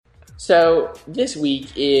So this week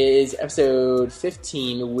is episode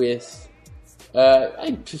 15 with,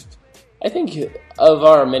 I think of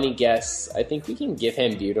our many guests, I think we can give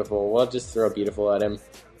him Beautiful. We'll just throw Beautiful at him.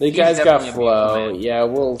 The guy's got flow. Yeah,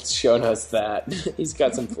 we'll show us that. He's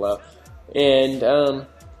got some flow. And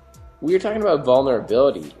we were talking about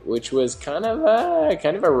vulnerability, which was kind of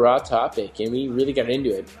a raw topic, and we really got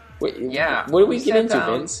into it. What did we get into,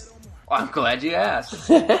 Vince? Well, I'm glad you asked.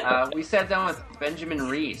 We sat down with Benjamin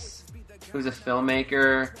Reece, who's a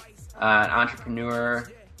filmmaker, an entrepreneur,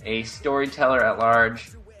 a storyteller at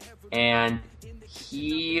large, and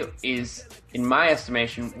he is, in my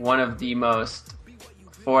estimation, one of the most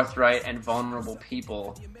forthright and vulnerable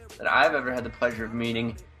people that I've ever had the pleasure of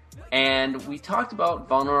meeting. And we talked about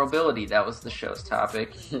vulnerability. That was the show's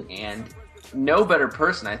topic. And no better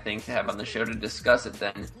person, I think, to have on the show to discuss it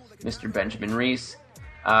than Mr. Benjamin Reece.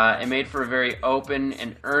 It made for a very open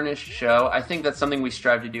and earnest show. I think that's something we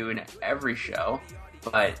strive to do in every show,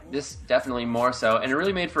 but this definitely more so. And it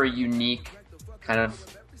really made for a unique kind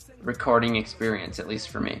of recording experience, at least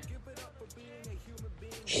for me.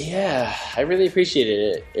 Yeah, I really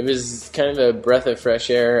appreciated it. It was kind of a breath of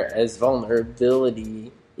fresh air, as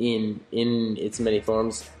vulnerability in its many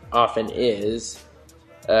forms often is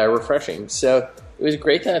refreshing. So it was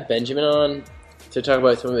great to have Benjamin on to talk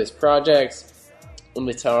about some of his projects and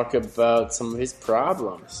to talk about some of his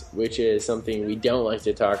problems, which is something we don't like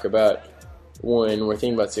to talk about when we're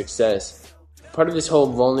thinking about success. Part of this whole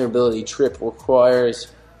vulnerability trip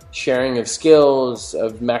requires sharing of skills,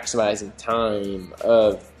 of maximizing time,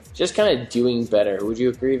 of just kind of doing better. Would you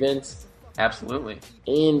agree, Vince? Absolutely.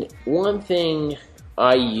 And one thing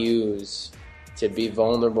I use to be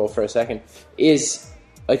vulnerable for a second is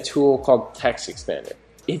a tool called Text Expander.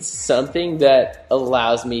 It's something that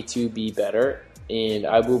allows me to be better, and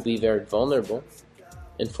I will be very vulnerable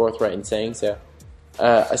and forthright in saying so.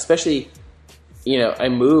 Especially, I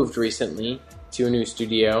moved recently to a new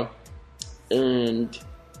studio, and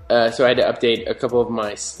so I had to update a couple of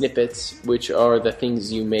my snippets, which are the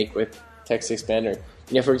things you make with Text Expander.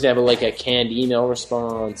 For example, like a canned email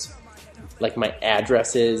response, like my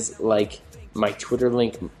addresses, like my Twitter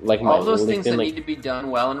link, like my all those LinkedIn things that link. need to be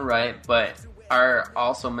done well and right, but are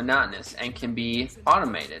also monotonous and can be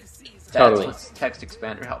automated. That's Totally. what Text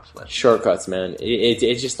Expander helps with. Shortcuts, man.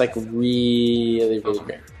 It's just like really, really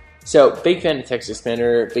great. So, big fan of Text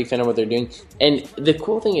Expander, big fan of what they're doing. And the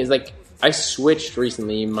cool thing is, like, I switched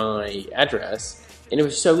recently my address, and it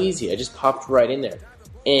was so easy. I just popped right in there.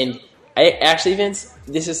 And Vince,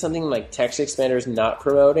 this is something like Text Expander is not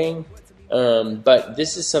promoting, but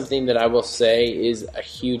this is something that I will say is a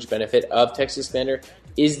huge benefit of Text Expander,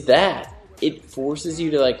 is that it forces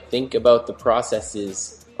you to, like, think about the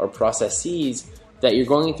processes or processes that you're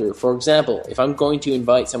going through. For example, if I'm going to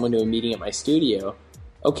invite someone to a meeting at my studio,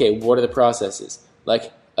 okay, what are the processes?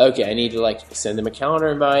 Like, okay, I need to, like, send them a calendar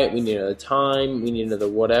invite, we need to know the time, we need to know the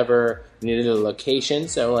whatever, we need to know the location.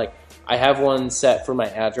 So, like, I have one set for my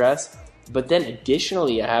address, but then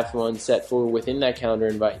additionally I have one set for, within that calendar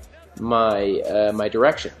invite, my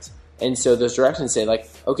directions. And so those directions say, like,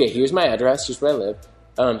 okay, here's my address, here's where I live,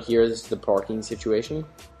 here's the parking situation,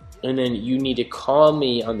 and then you need to call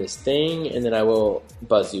me on this thing, and then I will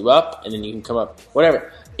buzz you up, and then you can come up,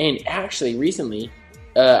 whatever. And actually, recently,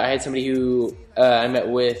 I had somebody who I met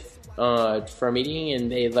with for a meeting,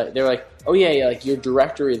 and they were like, "Oh yeah, like your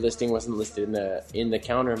directory listing wasn't listed in the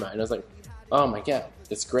calendar invite." And I was like, "Oh my god,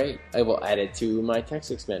 that's great! I will add it to my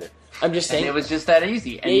Text Expander." I'm just saying, and it was just that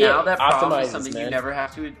easy. And now that problem is something you never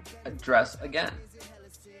have to address again.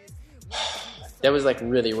 That was like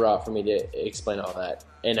really raw for me to explain all that.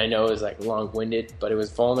 And I know it was like long-winded, but it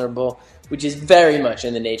was vulnerable, which is very much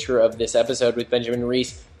in the nature of this episode with Benjamin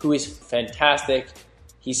Reece, who is fantastic.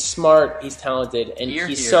 He's smart, he's talented, and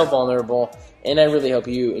he's so vulnerable. And I really hope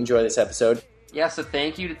you enjoy this episode. Yeah, so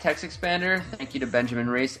thank you to Text Expander, thank you to Benjamin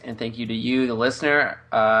Reece, and thank you to you, the listener.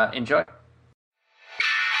 Enjoy.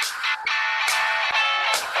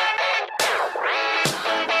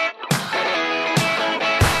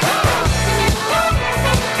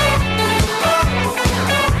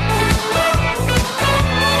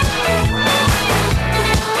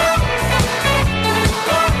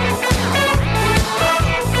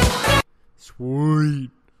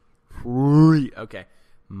 Sweet. Okay.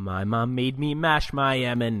 My mom made me mash my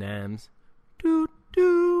M&Ms. Doo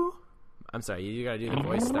doo. I'm sorry, you gotta do the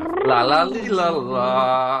voice stuff. La la li la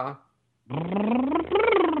la.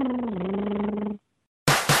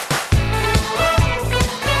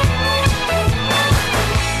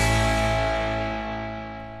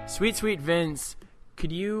 Sweet Vince,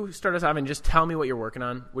 could you start us off and just tell me what you're working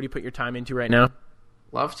on? What do you put your time into right now?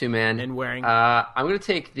 Love to, man. And wearing... I'm going to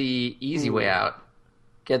take the easy way out.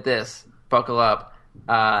 Get this. Buckle up.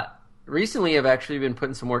 Recently, I've actually been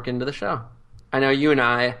putting some work into the show. I know you and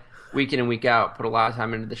I, week in and week out, put a lot of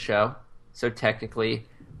time into the show. So technically,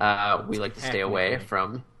 we like to stay away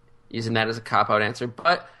from using that as a cop-out answer.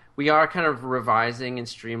 But we are kind of revising and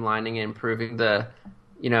streamlining and improving the,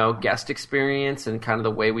 guest experience and kind of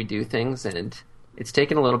the way we do things. And it's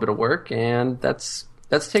taken a little bit of work, and that's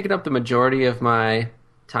taken up the majority of my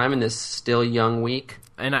time in this still young week.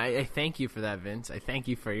 And I thank you for that, Vince. I thank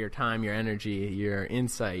you for your time, your energy, your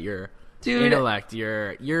insight, your intellect,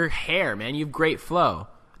 your hair, man. You have great flow.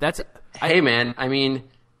 Man. I mean,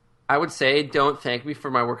 I would say don't thank me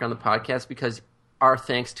for my work on the podcast because our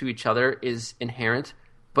thanks to each other is inherent.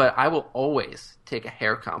 But I will always take a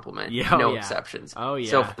hair compliment, exceptions. Oh yeah.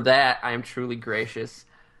 So for that, I am truly gracious.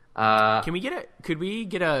 Could we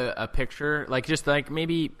get a picture, like just like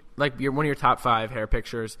maybe like one of your top 5 hair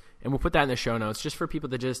pictures, and we'll put that in the show notes just for people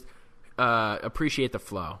to just appreciate the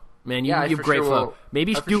flow. Man, you have great flow.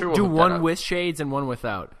 Maybe do one with shades and one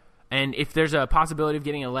without. And if there's a possibility of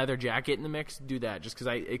getting a leather jacket in the mix, do that. Just because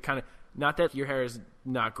it kind of, not that your hair is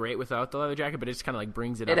not great without the leather jacket, but it just kind of like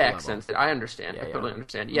brings it up. It accents it. I understand. I totally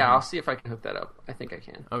understand. Yeah, I'll see if I can hook that up. I think I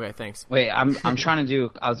can. Okay, thanks. Wait, I'm trying to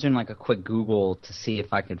do. I was doing like a quick Google to see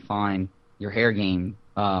if I could find your hair game.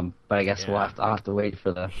 But I guess I'll have to wait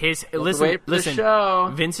for the listen.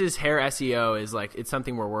 Show. Vince's hair SEO is like, it's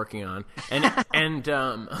something we're working on, and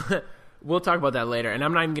we'll talk about that later. And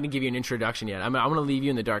I'm not even going to give you an introduction yet. I'm going to leave you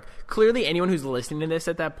in the dark. Clearly, anyone who's listening to this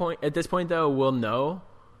at this point though will know.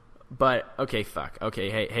 But okay, fuck.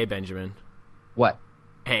 Okay, hey Benjamin. What?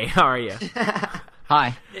 Hey, how are you?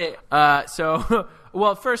 Hi. So,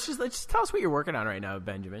 well, first, just tell us what you're working on right now,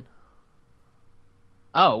 Benjamin.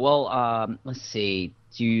 Oh well, let's see.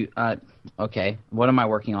 Do you? Okay. What am I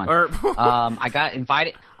working on? I got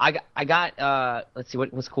invited. I got. Let's see.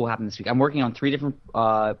 What's cool happened this week? I'm working on 3 different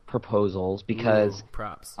proposals because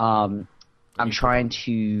props. I'm trying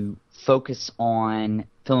to focus on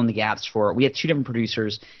filling the gaps for. We have 2 different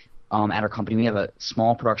producers at our company. We have a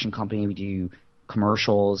small production company. We do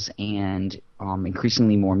commercials and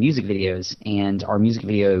increasingly more music videos. And our music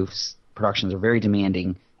videos productions are very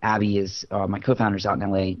demanding. Abby is my co-founder's out in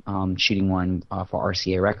LA shooting one for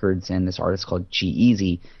RCA Records, and this artist called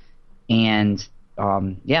G-Eazy. And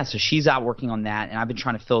so she's out working on that, and I've been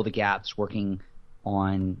trying to fill the gaps working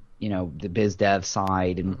on the biz dev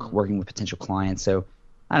side and working with potential clients. So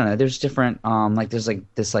I don't know. There's different there's like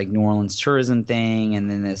this like New Orleans tourism thing, and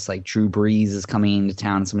then this like Drew Brees is coming into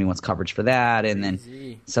town and somebody wants coverage for that, and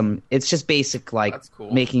then some. It's just basic like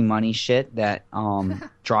making money shit that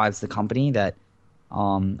drives the company that.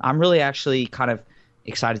 I'm really actually kind of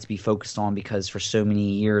excited to be focused on because for so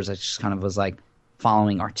many years I just kind of was like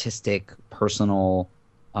following artistic, personal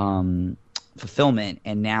fulfillment,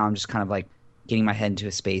 and now I'm just kind of like getting my head into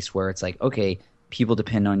a space where it's like, okay, people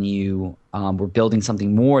depend on you. We're building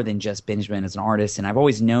something more than just Benjamin as an artist, and I've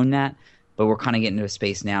always known that, but we're kind of getting into a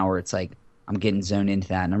space now where it's like I'm getting zoned into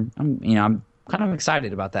that, and I'm kind of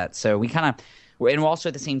excited about that. So we kind of, and also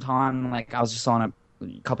at the same time, like I was just on a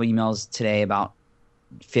couple emails today about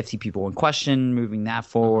 50 people in question, moving that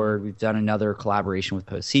forward. We've done another collaboration with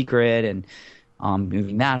Post Secret and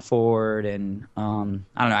moving that forward. And I don't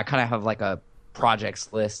know, I kind of have like a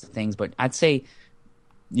projects list of things, but I'd say,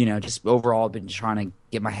 just overall I've been trying to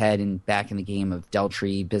get my head back in the game of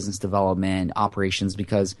Deltree, business development, operations,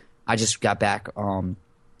 because I just got back, I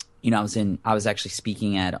was actually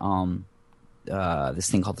speaking at this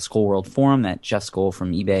thing called the Skull World Forum that Jeff Skull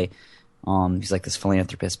from eBay, he's like this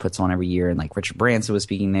philanthropist puts on every year, and like Richard Branson was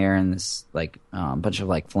speaking there, and this like bunch of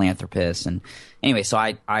like philanthropists. And anyway, so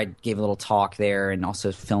I gave a little talk there, and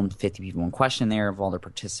also filmed 50 people in question there of all their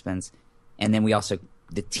participants. And then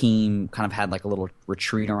the team kind of had like a little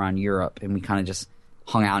retreat around Europe, and we kind of just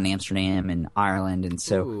hung out in Amsterdam and Ireland, and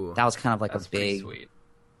so that was kind of like a big,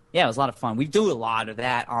 it was a lot of fun. We do a lot of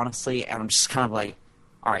that, honestly, and I'm just kind of like,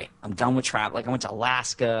 all right, I'm done with travel. Like I went to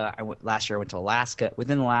Alaska. Last year I went to Alaska.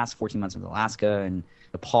 Within the last 14 months, I went to Alaska and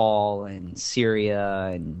Nepal and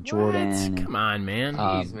Syria and Jordan. Come on, man.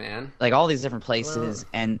 Jeez, man. Like all these different places.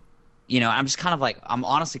 And, I'm just kind of like, I'm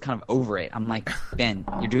honestly kind of over it. I'm like, Ben,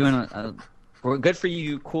 you're doing good for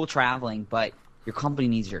you, cool traveling, but your company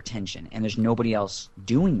needs your attention, and there's nobody else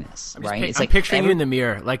doing this, right? I'm picturing you in the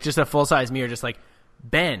mirror, like just a full-size mirror, just like,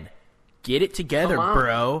 Ben, get it together,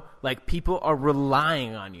 bro. Like, people are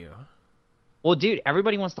relying on you. Well, dude,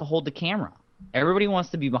 everybody wants to hold the camera. Everybody wants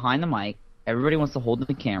to be behind the mic. Everybody wants to hold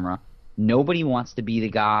the camera. Nobody wants to be the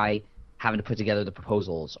guy having to put together the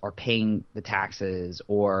proposals or paying the taxes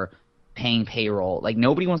or, paying payroll. Like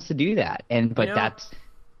nobody wants to do that, but that's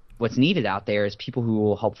what's needed out there is people who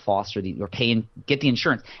will help foster or pay and get the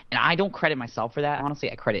insurance. And I don't credit myself for that.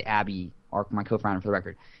 Honestly, I credit Abby, my co-founder, for the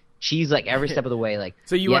record. She's like every step of the way. Like,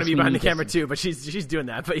 so you want to be behind the camera too, but she's doing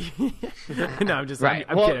that. But no, I'm just right.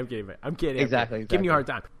 I'm kidding. Exactly. Giving you a hard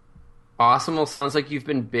time. Awesome. Well, sounds like you've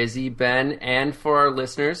been busy, Ben. And for our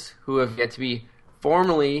listeners who have yet to be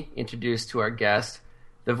formally introduced to our guest,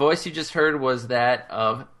 the voice you just heard was that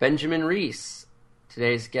of Benjamin Reece,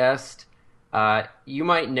 today's guest. You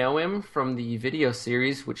might know him from the video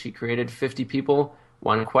series which he created, 50 People,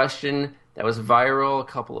 One Question. That was viral a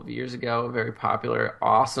couple of years ago. Very popular,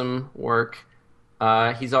 awesome work.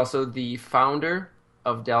 He's also the founder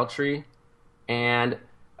of Deltree and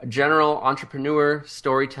a general entrepreneur,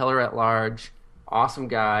 storyteller at large. Awesome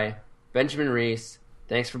guy. Benjamin Reece,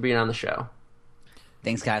 thanks for being on the show.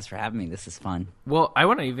 Thanks, guys, for having me. This is fun. Well, I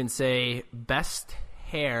want to even say best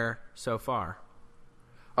hair so far.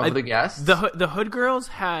 Of the guests? The Hood Girls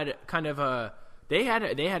had kind of they had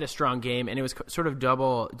a strong game, and it was sort of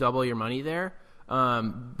double your money there.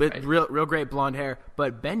 But right. real great blonde hair.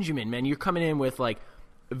 But Benjamin, man, you're coming in with like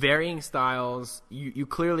varying styles. You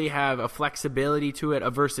clearly have a flexibility to it, a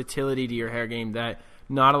versatility to your hair game that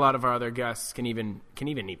not a lot of our other guests can even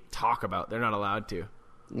talk about. They're not allowed to.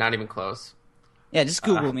 Not even close. Yeah, just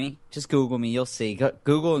Google me. Just Google me. You'll see.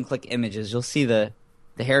 Google and click images. You'll see the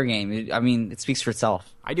hair game. I mean, it speaks for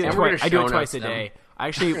itself. I do it twice a day.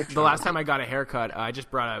 Actually, the last time I got a haircut, I just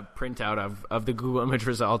brought a printout of the Google image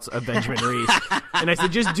results of Benjamin Reece, and I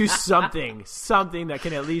said, just do something that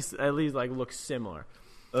can at least like look similar.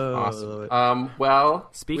 Awesome.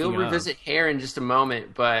 We'll revisit hair in just a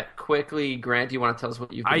moment, but quickly, Grant, do you want to tell us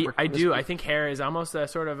what you've been working on? I do. I think hair is almost a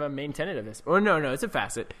sort of a main tenet of this. Oh, no, it's a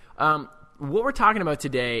facet. What we're talking about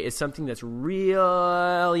today is something that's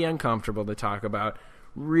really uncomfortable to talk about,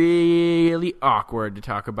 really awkward to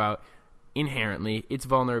talk about. Inherently, it's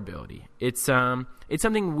vulnerability. It's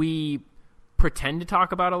something we pretend to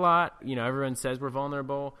talk about a lot. You know, everyone says we're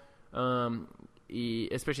vulnerable,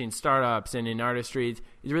 especially in startups and in artistry. It's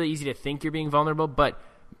really easy to think you're being vulnerable, but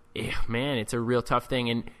man, it's a real tough thing.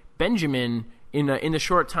 And Benjamin, in the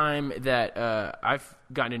short time that I've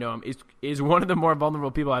gotten to know him, is one of the more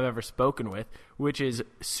vulnerable people I've ever spoken with, which is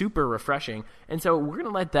super refreshing. And so we're going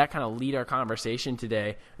to let that kind of lead our conversation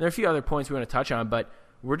today. And there are a few other points we want to touch on, but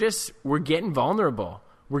we're getting vulnerable.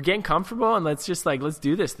 We're getting comfortable, and let's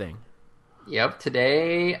do this thing. Yep.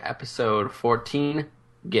 Today, episode 14,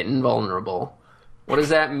 getting vulnerable. What does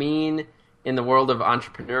that mean in the world of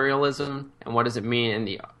entrepreneurialism, and what does it mean in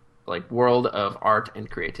the world of art and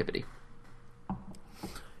creativity?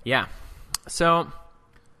 Yeah. So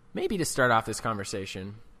maybe to start off this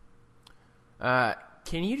conversation, can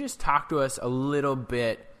you just talk to us a little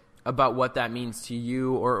bit about what that means to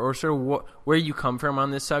you, or sort of where you come from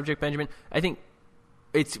on this subject, Benjamin? I think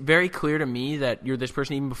it's very clear to me that you're this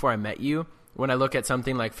person even before I met you. When I look at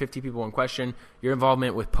something like 50 People One Question, your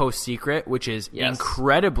involvement with Post Secret, which is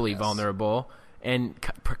incredibly vulnerable and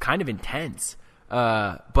kind of intense,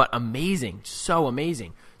 but amazing, so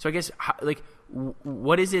amazing. So I guess,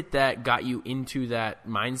 what is it that got you into that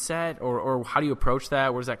mindset, or how do you approach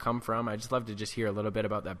that? Where does that come from? I'd just love to just hear a little bit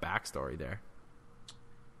about that backstory there.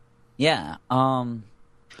 Yeah.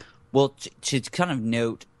 Well, to kind of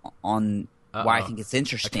note on why I think it's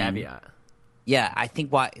interesting. A caveat. Yeah, I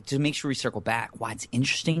think to make sure we circle back, why it's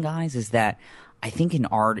interesting, guys, is that I think in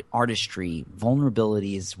artistry,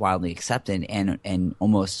 vulnerability is wildly accepted and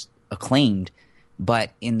almost acclaimed,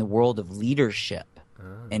 but in the world of leadership,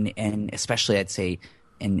 and especially I'd say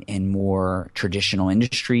in more traditional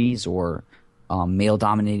industries or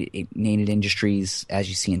male-dominated industries, as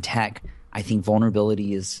you see in tech, I think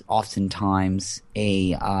vulnerability is oftentimes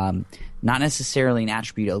not necessarily an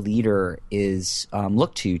attribute a leader is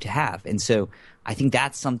looked to have. And so I think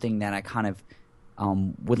that's something that I kind of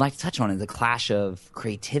would like to touch on, is the clash of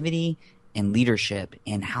creativity and leadership,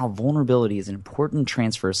 and how vulnerability is an important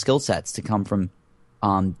transfer of skill sets to come from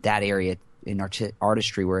that area in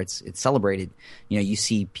artistry where it's celebrated. You know, you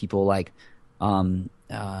see people like what's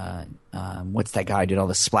that guy who did all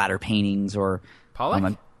the splatter paintings, or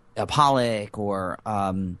Pollock? Pollock, or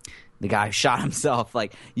the guy who shot himself.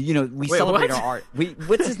 We celebrate our art.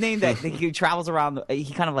 What's his name? That he travels around.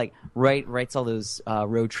 He kind of writes all those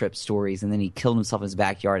road trip stories, and then he killed himself in his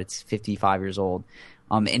backyard. It's 55 years old,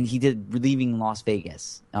 and he did Leaving Las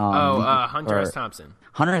Vegas. Hunter S. Thompson.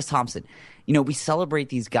 Hunter S. Thompson. You know, we celebrate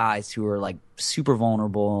these guys who are super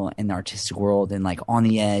vulnerable in the artistic world and on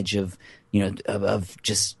the edge of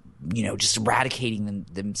just eradicating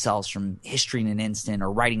themselves from history in an instant,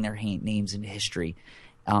 or writing their names into history.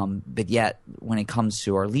 But yet, when it comes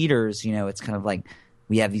to our leaders, it's kind of like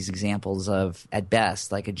we have these examples of, at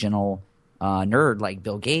best, like a gentle nerd like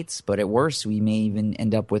Bill Gates, but at worst, we may even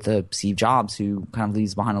end up with a Steve Jobs who kind of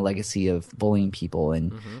leaves behind a legacy of bullying people,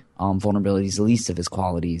 and vulnerability is the least of his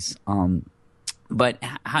qualities. But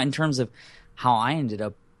in terms of how I ended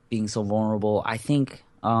up being so vulnerable, I think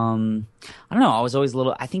I don't know. I was always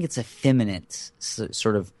I think it's effeminate,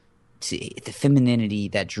 sort of the femininity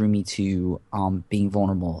that drew me to being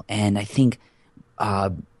vulnerable, and I think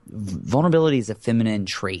vulnerability is a feminine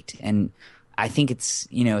trait, and I think it's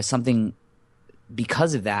something.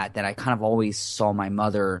 Because of that I kind of always saw my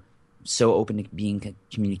mother so open to being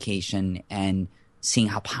communication, and seeing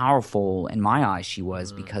how powerful in my eyes she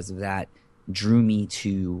was because of that drew me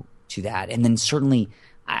to that. And then certainly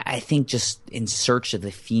I think just in search of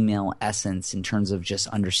the female essence in terms of just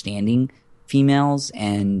understanding females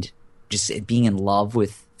and just being in love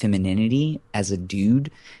with femininity as a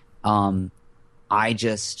dude, I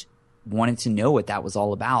just wanted to know what that was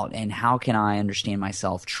all about, and how can I understand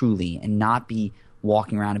myself truly and not be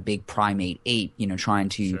walking around a big primate ape, trying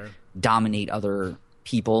to dominate other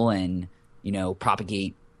people and,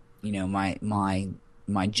 propagate,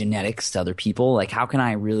 my genetics to other people. Like, how can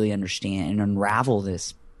I really understand and unravel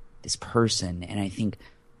this person? And I think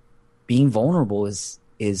being vulnerable is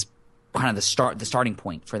kind of the starting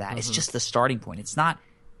point for that. It's just the starting point. It's not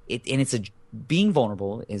being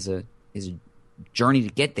vulnerable is a journey to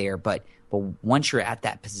get there, but once you're at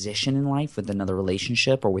that position in life with another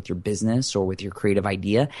relationship or with your business or with your creative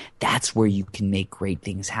idea, that's where you can make great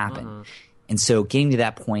things happen. And so getting to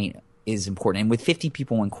that point is important. And with 50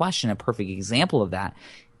 people in question, a perfect example of that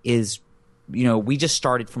is, we just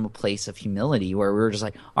started from a place of humility where we were just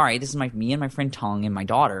like, all right, this is me and my friend Tung and my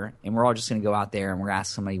daughter, and we're all just going to go out there and we're going to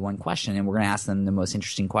ask somebody one question, and we're going to ask them the most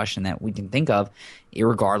interesting question that we can think of,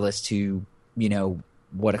 irregardless to,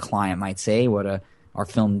 what a client might say, what our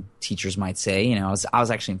film teachers might say. I was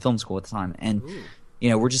actually in film school at the time, and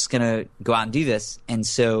we're just gonna go out and do this. And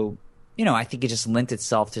so, I think it just lent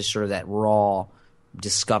itself to sort of that raw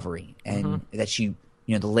discovery, and that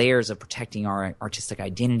the layers of protecting our artistic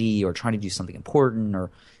identity or trying to do something important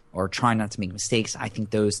or trying not to make mistakes. I think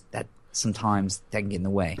that sometimes that can get in the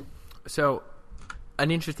way. So, an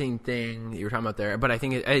interesting thing that you were talking about there, but I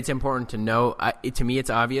think it's important to know. To me, it's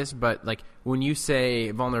obvious, but like when you say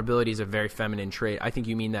vulnerability is a very feminine trait, I think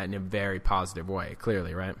you mean that in a very positive way.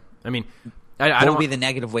 Clearly, right? I mean, what would be the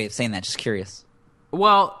negative way of saying that? Just curious.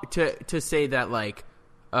 Well, to say that like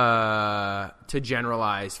to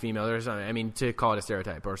generalize female or something. I mean, to call it a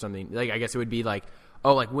stereotype or something. Like I guess it would be like,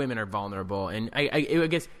 oh, like women are vulnerable, and I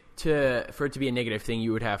guess for it to be a negative thing,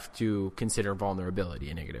 you would have to consider vulnerability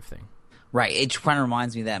a negative thing. Right. It kind of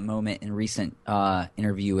reminds me of that moment in recent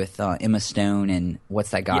interview with Emma Stone and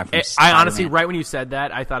what's that guy from Spider-Man? I honestly, right when you said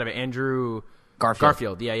that, I thought of Andrew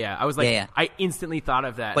Garfield. Yeah. I was like, yeah. I instantly thought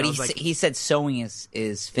of that. But he said sewing is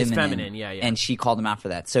feminine. It's feminine, yeah. And she called him out for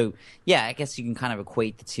that. So, yeah, I guess you can kind of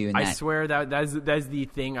equate the two. I swear that's the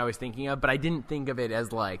thing I was thinking of, but I didn't think of it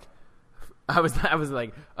as like, I was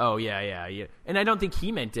like, oh, yeah. And I don't think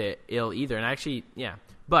he meant it ill either. And actually, yeah.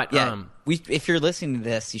 But yeah, if you're listening to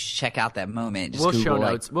this, you should check out that moment. Just we'll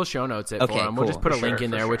Google, show notes it okay, for him. Cool. We'll just put a link in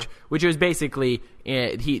there, sure. which was basically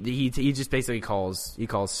he just basically calls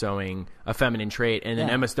sewing a feminine trait, and then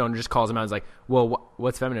Emma Stone just calls him out and is like, well,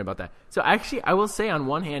 what's feminine about that? So actually, I will say on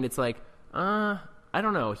one hand, it's like, I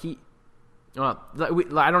don't know, I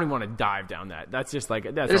don't even want to dive down that. That's just like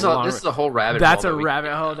this is a whole rabbit hole. That's a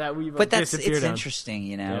rabbit hole that we've it's down. Interesting,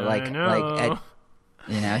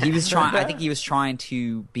 he was trying. I think he was trying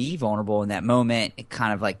to be vulnerable in that moment. It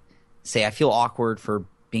kind of like say, I feel awkward for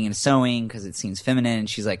being in sewing because it seems feminine.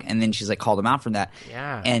 And then she's like called him out from that.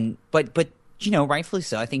 Yeah. And but rightfully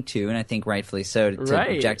so. I think too, and I think rightfully so to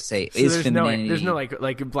object to say is femininity. There's no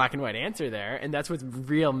like black and white answer there, and that's what's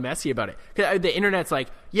real messy about it. 'Cause the internet's like,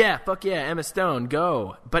 yeah, fuck yeah, Emma Stone,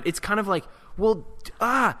 go. But it's kind of like, well,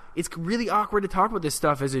 it's really awkward to talk about this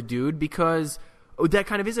stuff as a dude because that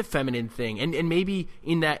kind of is a feminine thing, and maybe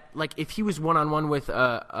in that, like, if he was one-on-one with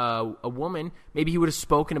a woman, maybe he would have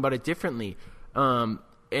spoken about it differently. And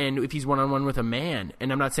if he's one-on-one with a man,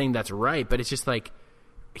 and I'm not saying that's right, but it's just like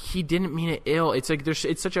he didn't mean it ill. It's like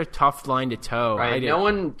it's such a tough line to toe. Right. No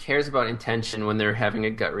one cares about intention when they're having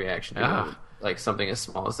a gut reaction to like something as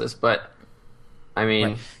small as this. But I mean,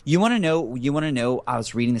 right. You want to know? I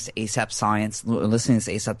was reading this listening to this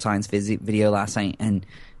ASAP Science video last night, and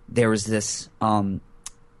there was this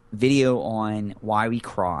video on why we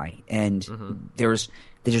cry, and there's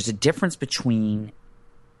a difference between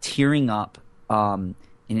tearing up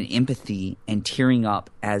in an empathy and tearing up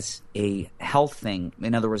as a health thing.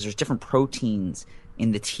 In other words, there's different proteins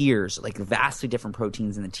in the tears, like vastly different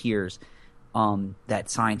proteins in the tears that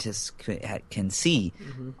scientists can see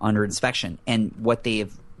under inspection. And what they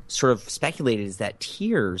have sort of speculated is that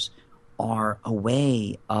tears are a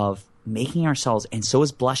way of making ourselves, and so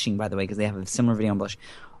is blushing, by the way, because they have a similar video on blushing,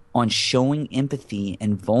 on showing empathy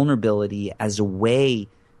and vulnerability as a way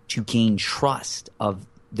to gain trust of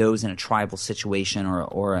those in a tribal situation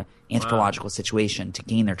or an anthropological situation, to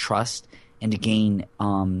gain their trust and to gain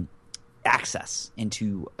access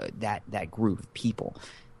into that group of people.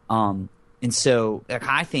 And so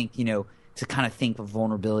I think, to kind of think of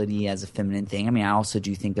vulnerability as a feminine thing. I mean, I also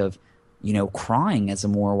do think of, crying as a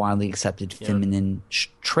more widely accepted feminine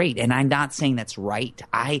trait. And I'm not saying that's right.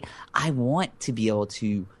 I want to be able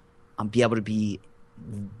to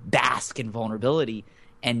bask in vulnerability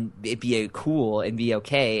and it be cool and be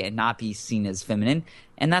okay and not be seen as feminine.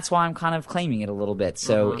 And that's why I'm kind of claiming it a little bit.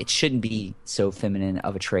 So it shouldn't be so feminine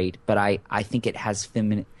of a trait, but I think it has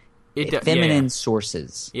feminine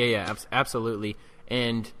sources. Yeah, absolutely.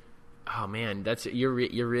 And oh man, you're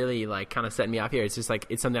really like kind of setting me off here. It's just like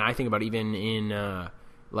it's something I think about even in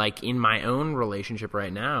like in my own relationship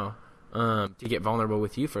right now. To get vulnerable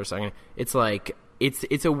with you for a second, it's like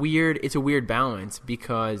it's a weird balance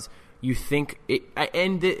because you think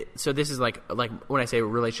it, so this is like when I say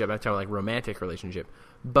relationship, I talk like romantic relationship,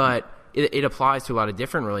 but it applies to a lot of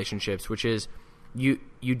different relationships, which is you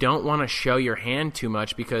don't want to show your hand too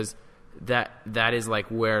much because that is like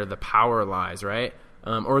where the power lies, right?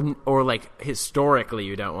 Or like historically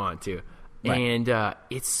you don't want to. Right. And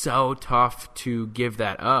it's so tough to give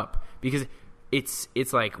that up because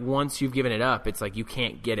it's like once you've given it up, it's like you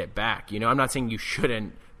can't get it back. I'm not saying you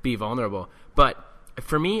shouldn't be vulnerable, but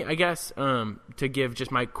for me, I guess to give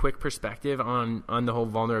just my quick perspective on the whole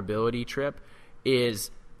vulnerability trip is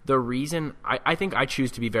the reason I think I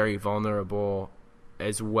choose to be very vulnerable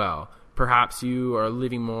as well. Perhaps you are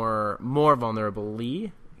living more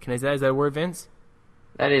vulnerably. Is that a word, Vince?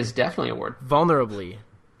 That is definitely a word. Vulnerably.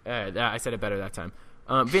 I said it better that time.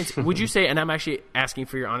 Vince, would you say, and I'm actually asking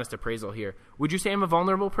for your honest appraisal here, would you say I'm a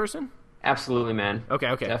vulnerable person? Absolutely, man.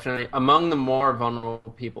 Okay. Definitely among the more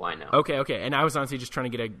vulnerable people I know. Okay. And I was honestly just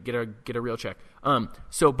trying to get a real check.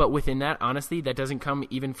 But within that, honestly, that doesn't come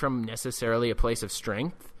even from necessarily a place of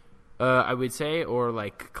strength, I would say, or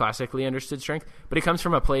like classically understood strength, but it comes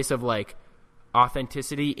from a place of like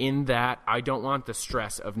authenticity in that I don't want the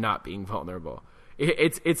stress of not being vulnerable.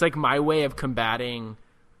 It's like my way of combating,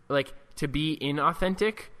 like to be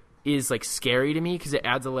inauthentic is like scary to me because it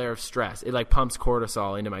adds a layer of stress. It like pumps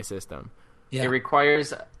cortisol into my system. Yeah. It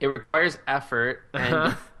requires effort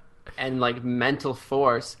and like mental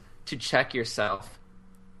force to check yourself,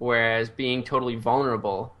 whereas being totally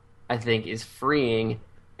vulnerable, I think, is freeing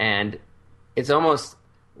and it's almost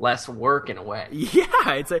less work in a way.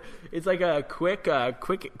 Yeah, it's like a quick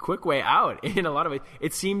way out in a lot of ways.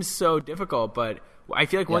 It seems so difficult, but I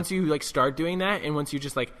feel like once you like start doing that and once you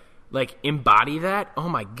just like embody that, oh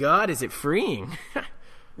my God, is it freeing?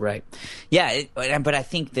 Right. Yeah, but I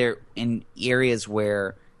think they're in areas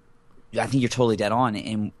where I think you're totally dead on,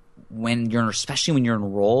 and especially when you're in a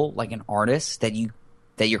role like an artist that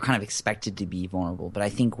you're kind of expected to be vulnerable. But I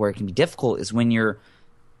think where it can be difficult is when you're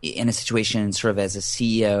in a situation sort of as a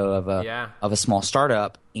CEO of a small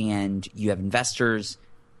startup and you have investors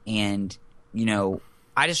and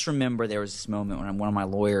I just remember there was this moment when one of my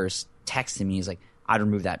lawyers texted me. He's like, I'd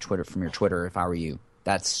remove that Twitter from your Twitter if I were you.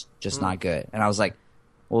 That's just not good. And I was like,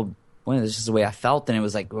 well, this is the way I felt. And it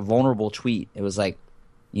was like a vulnerable tweet. It was like,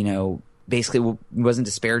 basically it wasn't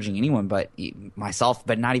disparaging anyone but myself,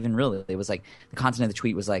 but not even really. It was like the content of the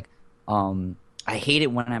tweet was like, I hate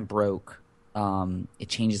it when I'm broke. It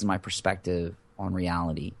changes my perspective on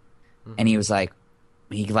reality. Mm-hmm. And he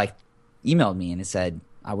emailed me and it said,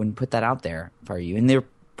 I wouldn't put that out there if I were you. And there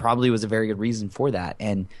probably was a very good reason for that.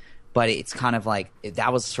 But it's kind of like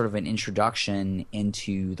that was sort of an introduction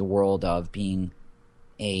into the world of being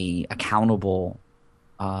a accountable,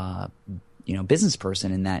 business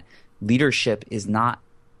person, and that leadership is not,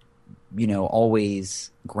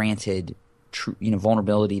 always granted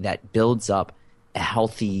vulnerability that builds up a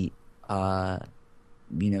healthy,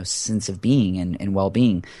 sense of being and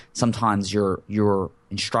well-being. Sometimes you're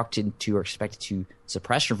instructed to or expected to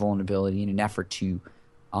suppress your vulnerability in an effort to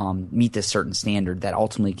meet this certain standard that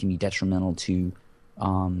ultimately can be detrimental to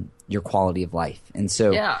your quality of life. And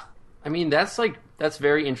so, yeah, I mean that's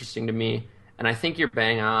very interesting to me, and I think you're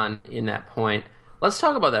bang on in that point. Let's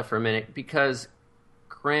talk about that for a minute, because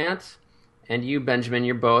Grant and you, Benjamin,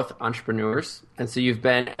 you're both entrepreneurs, and so you've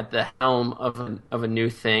been at the helm of a new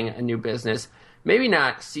thing, a new business. Maybe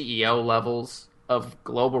not CEO levels of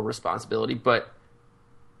global responsibility, but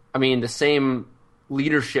I mean the same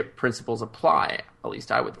leadership principles apply. At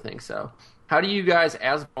least I would think so. How do you guys,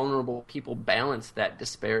 as vulnerable people, balance that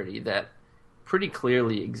disparity that pretty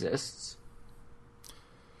clearly exists?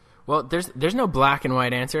 Well, there's no black and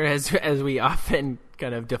white answer as we often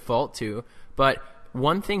kind of default to. But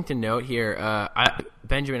one thing to note here,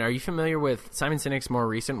 Benjamin, are you familiar with Simon Sinek's more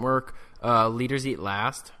recent work, Leaders Eat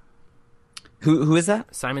Last? Who is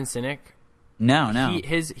that? Simon Sinek. No.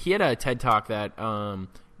 He had a TED Talk that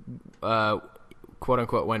quote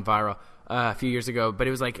unquote went viral a few years ago, but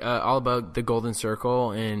it was like all about the golden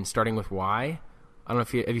circle and starting with why. I don't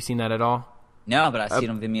know if have you seen that at all? No, but I see it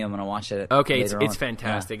on Vimeo. I'm gonna watch it. Okay, it's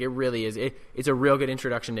fantastic. Yeah. It really is. It's a real good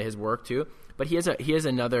introduction to his work too. But he has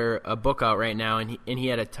another book out right now, and he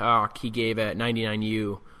had a talk he gave at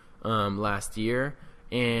 99U last year,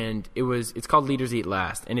 and it's called Leaders Eat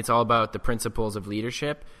Last, and it's all about the principles of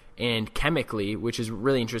leadership. And chemically, which is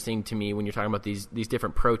really interesting to me when you're talking about these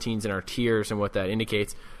different proteins in our tears and what that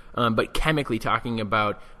indicates, but chemically talking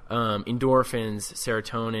about endorphins,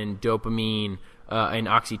 serotonin, dopamine, and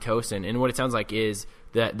oxytocin. And what it sounds like is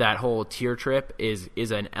that whole tear trip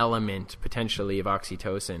is an element potentially of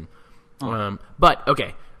oxytocin. But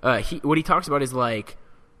okay, what he talks about is like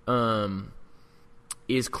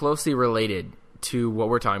is closely related to what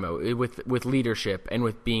we're talking about with leadership and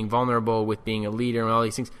with being vulnerable, with being a leader and all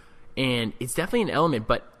these things. And it's definitely an element,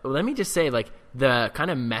 but let me just say, like, the kind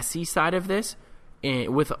of messy side of this,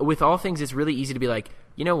 and with all things, it's really easy to be like,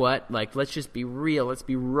 you know what, like, let's just be real, let's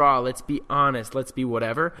be raw, let's be honest, let's be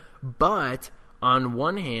whatever. But on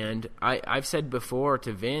one hand, I've said before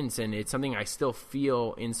to Vince, and it's something I still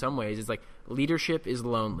feel in some ways, is like, leadership is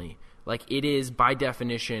lonely. Like, it is by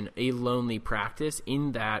definition a lonely practice,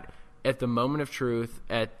 in that at the moment of truth,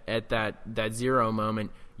 at that zero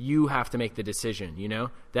moment, you have to make the decision.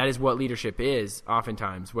 That is what leadership is.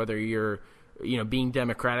 Oftentimes, whether you're being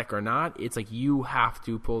democratic or not, it's like you have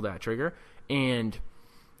to pull that trigger. And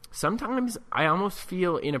sometimes I almost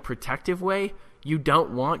feel, in a protective way, you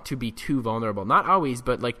don't want to be too vulnerable. Not always,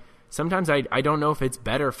 but like sometimes I don't know if it's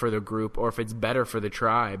better for the group or if it's better for the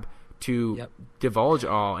tribe to divulge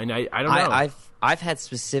all. And I don't know. I've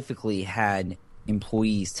specifically had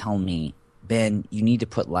employees tell me, Ben, you need to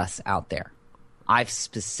put less out there. I've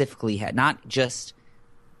specifically had, not just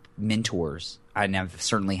mentors, I've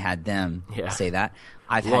certainly had them say that.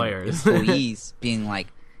 I've Lawyers. had employees being like,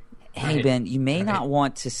 hey, right. Ben, you may not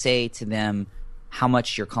want to say to them how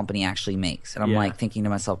much your company actually makes. And I'm like thinking to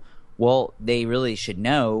myself, well, they really should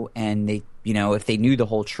know. And they, if they knew the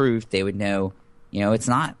whole truth, they would know, it's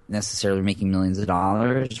not necessarily making millions of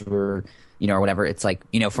dollars or whatever. It's like,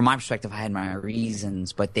 from my perspective, I had my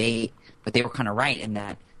reasons, but they were kind of right in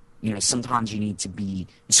that, sometimes you need to be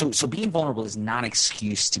so being vulnerable is not an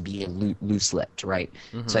excuse to be loose-lipped, right?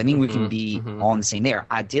 Mm-hmm, so I think we can be all on the same there.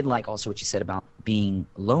 I did like also what you said about being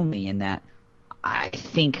lonely, in that I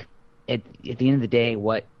think at the end of the day,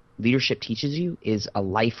 what leadership teaches you is a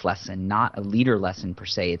life lesson, not a leader lesson per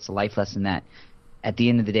se. It's a life lesson that at the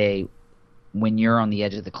end of the day, when you're on the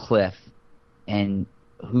edge of the cliff and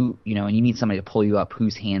and you need somebody to pull you up,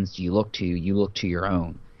 whose hands do you look to? You look to your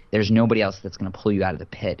own. There's nobody else that's going to pull you out of the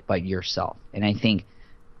pit but yourself. And I think,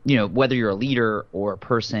 whether you're a leader or a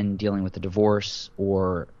person dealing with a divorce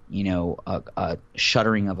or, a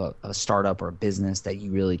shuttering of a startup or a business that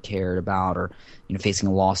you really cared about, or, facing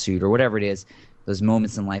a lawsuit or whatever it is, those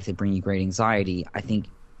moments in life that bring you great anxiety, I think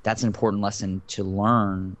that's an important lesson to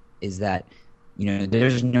learn, is that,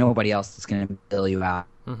 there's nobody else that's going to bail you out.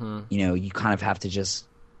 Mm-hmm. You kind of have to just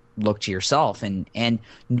look to yourself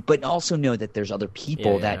but also know that there's other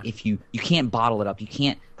people that if you can't bottle it up, you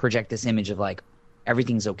can't project this image of like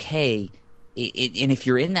everything's okay. And if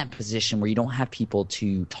you're in that position where you don't have people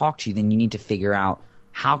to talk to, then you need to figure out,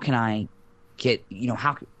 how can I get,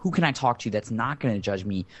 who can I talk to that's not going to judge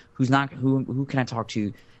me? Who can I talk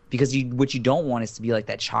to? Because what you don't want is to be like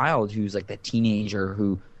that child who's like that teenager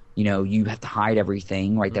who, you have to hide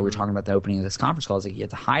everything, right? Mm-hmm. That we're talking about the opening of this conference call. Is like you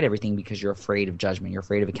have to hide everything because you're afraid of judgment. You're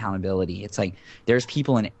afraid of accountability. It's like there's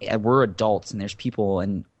people we're adults, and there's people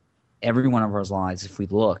in every one of our lives, if we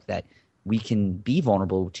look, that we can be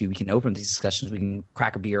vulnerable to. We can open these discussions. We can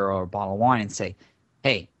crack a beer or a bottle of wine and say,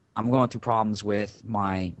 hey, I'm going through problems with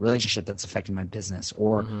my relationship that's affecting my business,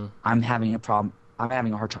 or I'm having a problem. I'm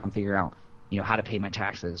having a hard time figuring out, how to pay my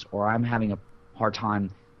taxes, or I'm having a hard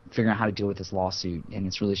time figuring out how to deal with this lawsuit, and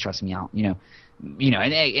it's really stressing me out. And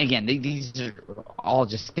again, these are all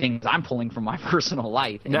just things I'm pulling from my personal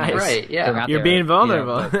life. Nice, right? Yeah, you're being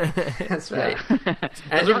vulnerable. That's right. And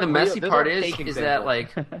I think the messy part is that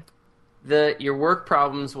like your work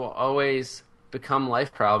problems will always become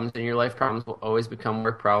life problems, and your life problems will always become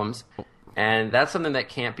work problems. And that's something that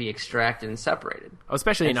can't be extracted and separated. Oh,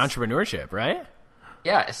 especially in entrepreneurship, right?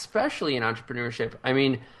 Yeah, especially in entrepreneurship. I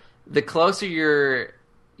mean, the closer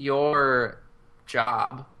your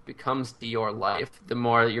job becomes to your life, the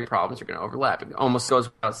more your problems are going to overlap. It almost goes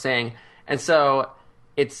without saying. And so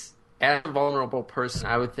it's, as a vulnerable person,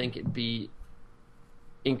 I would think it'd be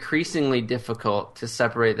increasingly difficult to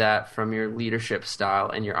separate that from your leadership style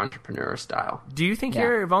and your entrepreneur style. Do you think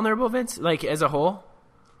you're vulnerable, Vince, like as a whole?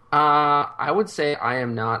 I would say I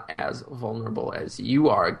am not as vulnerable as you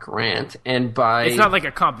are, Grant. And it's not like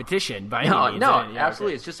a competition by any means. No,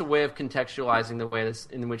 absolutely. Okay. It's just a way of contextualizing the way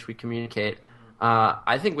in which we communicate.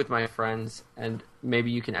 I think with my friends, and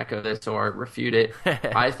maybe you can echo this or refute it,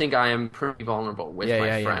 I think I am pretty vulnerable with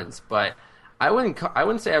my friends. But I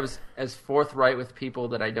wouldn't say I was as forthright with people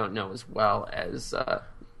that I don't know as well as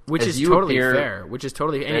which as is you totally appear, fair. Which is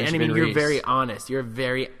totally, and I mean, you're very honest. You're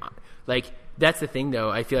very like. That's the thing,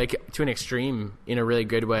 though. I feel like to an extreme, in a really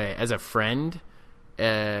good way. As a friend,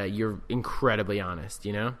 you're incredibly honest,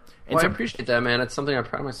 you know? And I appreciate that, man. It's something I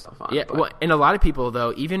pride myself on. Yeah, well, and a lot of people,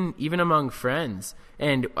 though, even among friends,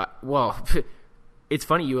 and, it's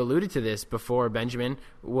funny, you alluded to this before, Benjamin,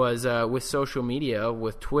 was with social media,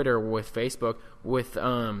 with Twitter, with Facebook, with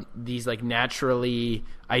these, like, naturally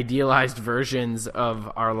idealized versions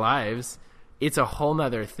of our lives, it's a whole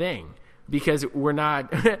nother thing. Because we're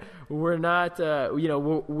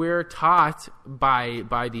taught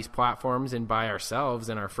by these platforms and by ourselves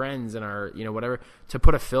and our friends and our, whatever, to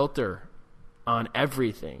put a filter on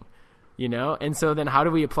everything, And so then how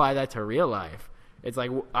do we apply that to real life? It's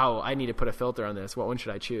like, oh, I need to put a filter on this. What one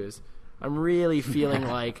should I choose? I'm really feeling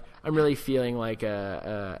like an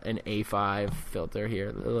A5 filter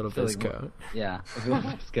here, a little Visco. Yeah, a little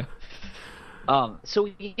Visco. So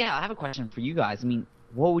I have a question for you guys. I mean,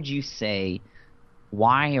 what would you say?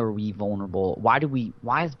 Why are we vulnerable?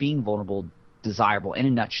 Why is being vulnerable desirable in a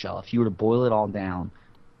nutshell? If you were to boil it all down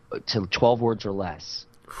to 12 words or less,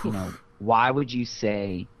 why would you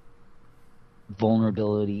say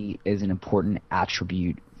vulnerability is an important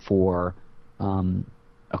attribute for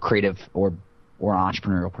a creative or an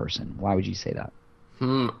entrepreneurial person? Why would you say that?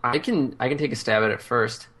 I can take a stab at it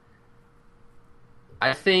first.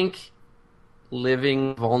 I think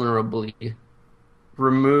living vulnerably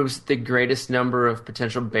removes the greatest number of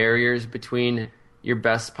potential barriers between your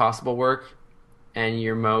best possible work and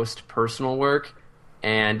your most personal work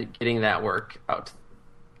and getting that work out to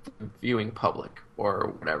the viewing public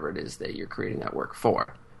or whatever it is that you're creating that work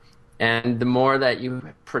for. And the more that you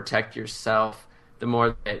protect yourself, the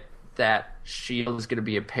more that shield is going to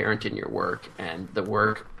be apparent in your work, and the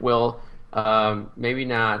work will maybe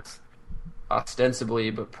not ostensibly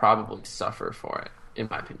but probably suffer for it, in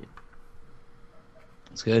my opinion.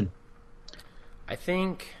 That's good. I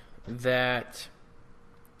think that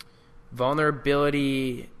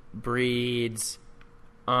vulnerability breeds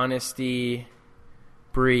honesty,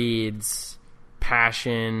 breeds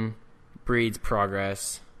passion, breeds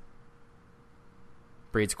progress,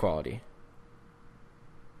 breeds quality.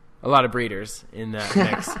 A lot of breeders in that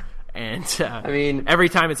mix. And I mean, every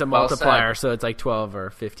time it's a multiplier, so it's like 12 or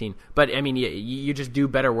 15. But I mean, you just do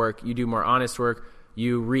better work. You do more honest work.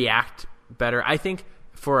 You react better. I think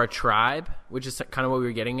for a tribe, which is kind of what we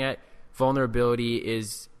were getting at, vulnerability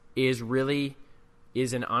is really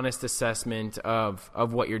an honest assessment of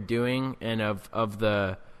what you're doing and of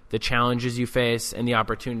the challenges you face and the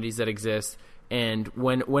opportunities that exist. And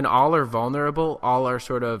when all are vulnerable, all are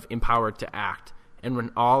sort of empowered to act. And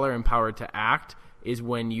when all are empowered to act is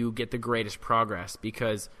when you get the greatest progress,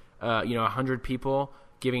 because 100 people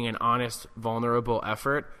giving an honest, vulnerable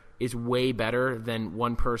effort is way better than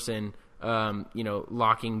one person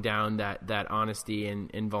locking down that honesty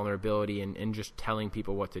and vulnerability and just telling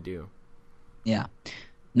people what to do. Yeah.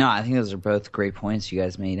 No, I think those are both great points you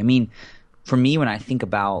guys made. I mean, for me, when I think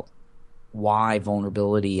about why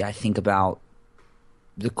vulnerability, I think about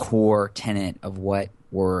the core tenet of what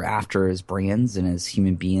we're after as brands and as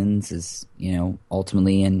human beings, as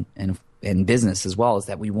ultimately in business as well, is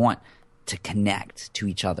that we want to connect to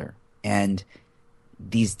each other. And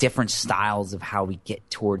these different styles of how we get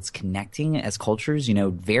towards connecting as cultures,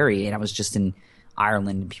 vary. And I was just in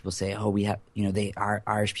Ireland, and people say, "Oh, we have,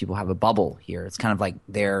 Irish people have a bubble here." It's kind of like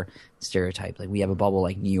their stereotype. Like, we have a bubble,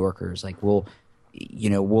 like New Yorkers. Like, we'll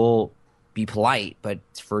be polite, but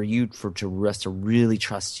for us to really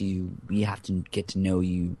trust you, we have to get to know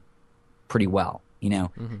you pretty well.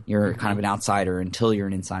 You're kind of an outsider until you're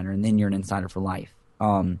an insider, and then you're an insider for life.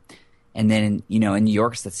 And then in New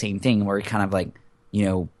York, it's the same thing, where you're kind of like,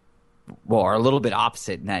 are a little bit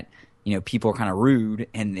opposite in that, people are kind of rude,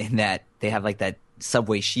 and that they have like that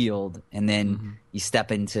subway shield, and then you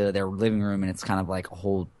step into their living room and it's kind of like a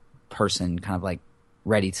whole person kind of like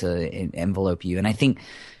ready to envelope you. And I think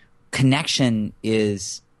connection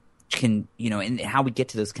and how we get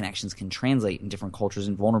to those connections can translate in different cultures,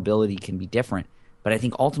 and vulnerability can be different. But I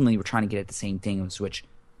think ultimately we're trying to get at the same thing, which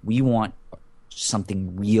we want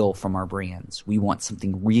something real from our brands. We want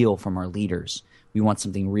something real from our leaders. We want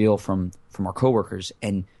something real from our coworkers.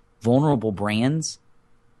 And vulnerable brands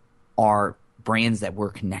are brands that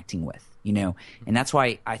we're connecting with, and that's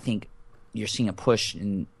why I think you're seeing a push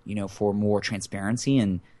in, for more transparency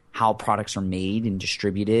and how products are made and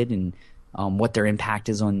distributed, and what their impact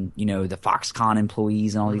is on, the Foxconn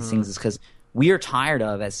employees and all these things, is because we are tired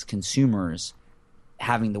of, as consumers,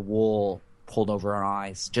 having the wool pulled over our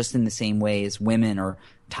eyes, just in the same way as women are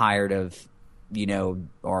tired of,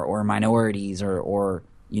 or minorities or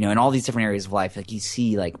in all these different areas of life. Like, you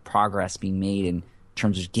see like progress being made in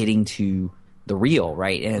terms of getting to the real,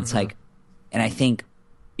 right? And it's like, and I think,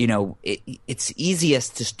 it's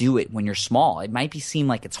easiest to do it when you're small. It might seem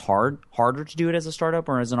like it's harder to do it as a startup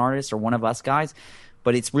or as an artist or one of us guys,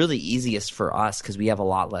 but it's really easiest for us because we have a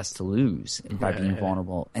lot less to lose by being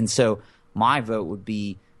vulnerable. And so my vote would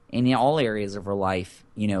be, in all areas of our life,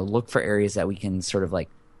 look for areas that we can sort of like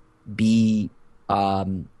be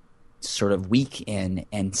sort of weak in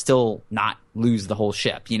and still not lose the whole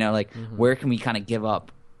ship. Where can we kind of give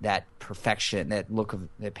up that perfection, that look of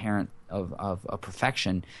the parent of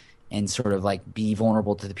perfection, and sort of like be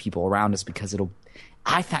vulnerable to the people around us, because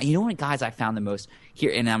I found, what guys I found the most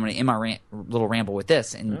here, and I'm going to end my little ramble with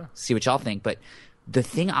this and see what y'all think. But the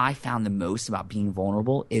thing I found the most about being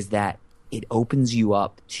vulnerable is that it opens you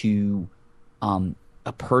up to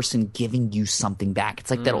a person giving you something back. It's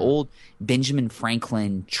like that old Benjamin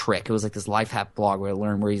Franklin trick. It was like this life hack blog where I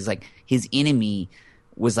learned, where he's like, his enemy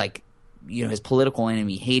was like, his political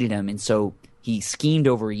enemy hated him, and so he schemed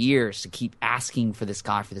over years to keep asking for this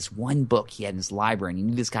guy for this one book he had in his library. And he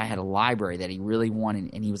knew this guy had a library that he really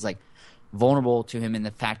wanted, and he was like vulnerable to him in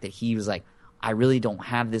the fact that he was like, I really don't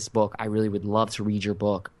have this book. I really would love to read your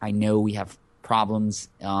book. I know we have problems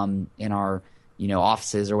in our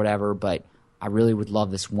offices or whatever, but I really would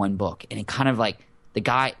love this one book. And it kind of like, the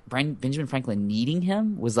guy, Benjamin Franklin, needing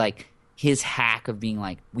him was like his hack of being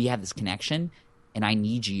like, we have this connection and I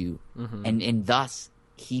need you. And thus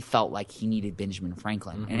he felt like he needed Benjamin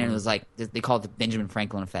Franklin. And it was like, they call it the Benjamin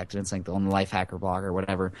Franklin effect, and it's like on the Life Hacker blog or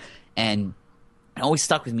whatever. And it always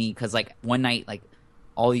stuck with me because like one night, like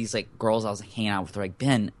all these like girls I was like hanging out with were like,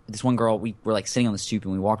 Ben, this one girl, we were like sitting on the stoop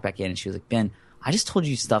and we walked back in, and she was like, Ben, I just told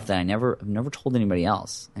you stuff that I've never told anybody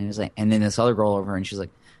else. And it was like, and then this other girl over, and she's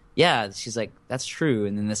like, yeah, she's like, that's true.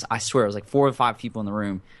 And then this, I swear, it was like 4 or 5 people in the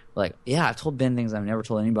room were like, yeah, I've told Ben things I've never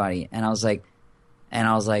told anybody. And I was like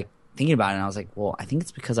thinking about it, and I was like, well, I think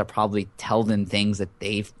it's because I probably tell them things that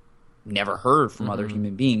they've never heard from other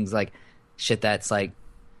human beings, like shit that's like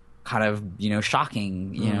kind of,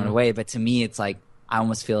 shocking, in a way. But to me, it's like, I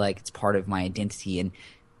almost feel like it's part of my identity. And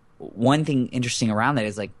one thing interesting around that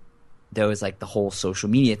is like, there was like the whole social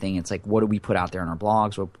media thing. It's like, what do we put out there on our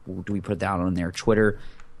blogs? What do we put down on their Twitter?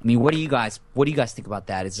 I mean, what do you guys think about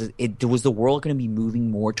that? Was the world going to be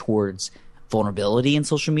moving more towards vulnerability in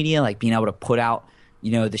social media, like being able to put out,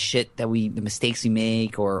 the shit that the mistakes we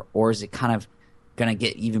make, or is it kind of going to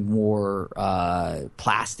get even more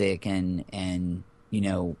plastic and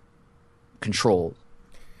controlled?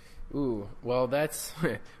 Ooh, well, that's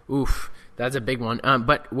that's a big one.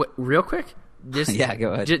 But real quick, just yeah,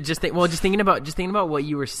 go ahead. Just thinking about what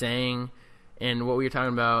you were saying and what we were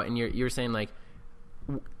talking about, and you were saying like,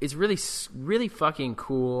 it's really, really fucking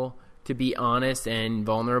cool to be honest and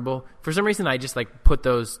vulnerable. For some reason, I just like put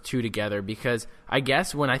those two together, because I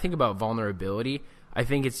guess when I think about vulnerability, I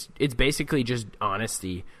think it's basically just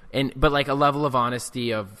honesty, but like a level of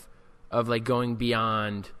honesty of like going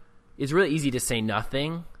beyond. It's really easy to say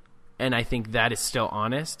nothing, and I think that is still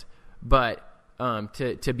honest. But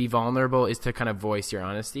to be vulnerable is to kind of voice your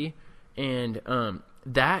honesty, and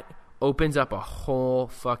that opens up a whole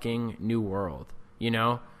fucking new world.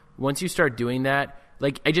 Once you start doing that,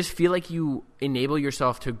 like, I just feel like you enable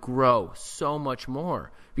yourself to grow so much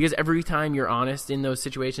more, because every time you're honest in those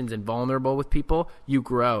situations and vulnerable with people, you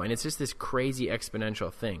grow, and it's just this crazy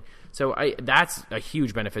exponential thing. So that's a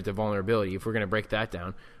huge benefit to vulnerability if we're going to break that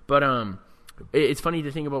down. But it's funny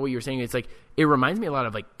to think about what you were saying. It's like, it reminds me a lot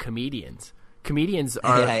of like comedians. Comedians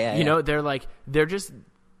are, they're just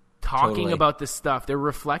talking about this stuff. They're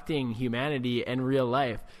reflecting humanity and real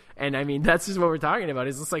life. And I mean, that's just what we're talking about.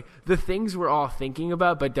 It's just like the things we're all thinking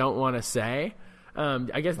about but don't want to say.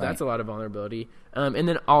 I guess that's a lot of vulnerability. And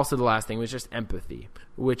then also the last thing was just empathy,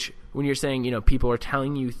 which when you're saying, people are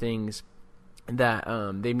telling you things that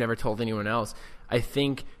they've never told anyone else. I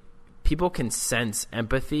think people can sense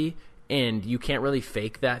empathy, and you can't really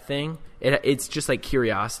fake that thing. It's just like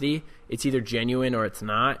curiosity. It's either genuine or it's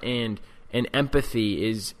not. And empathy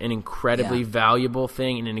is an incredibly valuable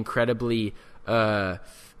thing, and an incredibly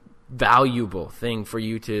valuable thing for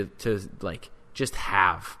you to like just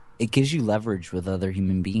have. It gives you leverage with other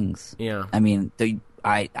human beings. Yeah. I mean,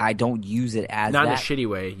 I don't use it as not that. in a shitty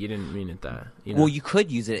way. You didn't mean it that. You know? Well, you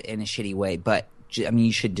could use it in a shitty way, but I mean,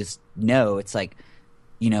 you should just know it's like,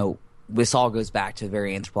 you know, this all goes back to a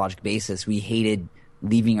very anthropologic basis. We hated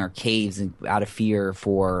leaving our caves out of fear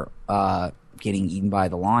for getting eaten by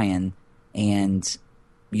the lion, and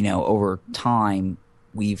you know, over time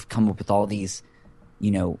we've come up with all these,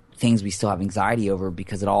 you know, things we still have anxiety over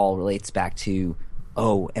because it all relates back to,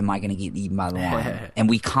 oh, am I going to get eaten by the lion? And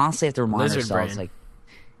we constantly have to remind Lizard ourselves, brain. like,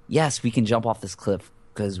 yes, we can jump off this cliff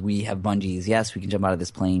because we have bungees. Yes, we can jump out of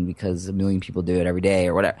this plane because a million people do it every day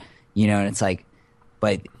or whatever. You know, and it's like,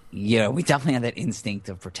 but, you know, we definitely have that instinct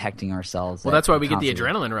of protecting ourselves. Well, that's why we get the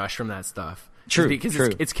adrenaline rush from that stuff. True, because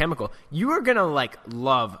true. It's chemical. You are gonna like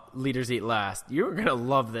love Leaders Eat Last. You are gonna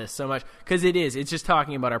love this so much because it's just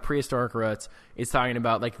talking about our prehistoric roots. It's talking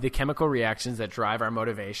about like the chemical reactions that drive our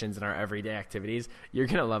motivations and our everyday activities. You're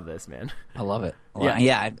gonna love this, man. I love it.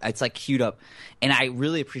 Yeah. It's like queued up, and I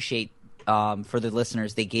really appreciate for the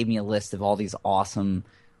listeners. They gave me a list of all these awesome.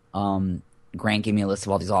 Grant gave me a list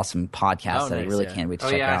of all these awesome podcasts that I really can't wait to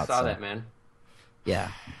check out. I saw that, man. Yeah,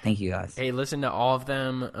 thank you guys. Hey, listen to all of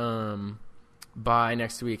them by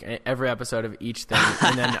next week. Every episode of each thing,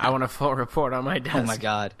 and then I want a full report on my desk. Oh my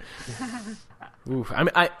god. Oof. I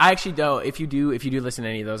mean, I actually though, if you do listen to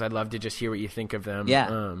any of those, I'd love to just hear what you think of them.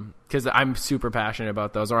 Yeah. Because I'm super passionate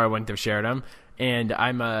about those, or I wouldn't have shared them. And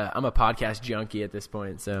I'm a podcast junkie at this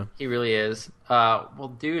point. So He really is.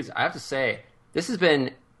 Well, dudes, I have to say, this has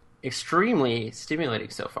been extremely stimulating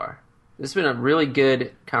so far. This has been a really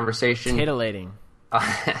good conversation. titillating.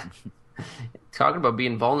 Talking about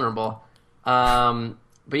being vulnerable.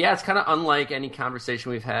 But yeah, it's kind of unlike any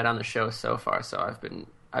conversation we've had on the show so far. So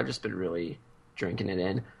I've just been really drinking it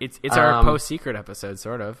in. It's our post-secret episode,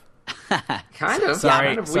 sort of. Kind of. Sorry,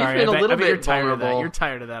 kind of. We've sorry. been a little I bet you're bit tired vulnerable. of that. You're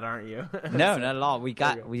tired of that, aren't you? No, not at all.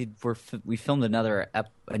 We filmed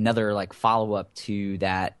another like follow up to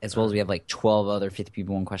that, as well as we have like 12 other 50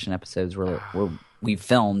 People One Question episodes where we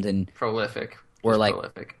filmed, and Prolific. we're like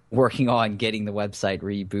prolific. working on getting the website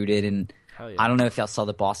rebooted. And Hell yeah. I don't know if y'all saw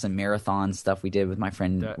the Boston Marathon stuff we did with my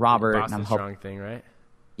friend The Robert. Boston and I'm Strong thing, right?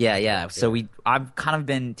 Yeah. So I've kind of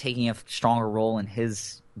been taking a stronger role in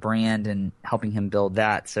his brand and helping him build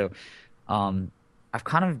that. So I've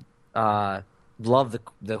kind of loved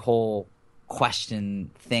the whole question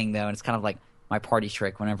thing, though, and it's kind of like my party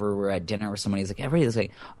trick. Whenever we're at dinner with somebody, he's like, everybody's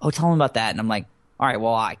like, "Oh, tell them about that," and I'm like, "All right,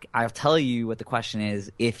 well, I'll tell you what the question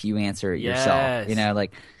is if you answer it yourself." You know,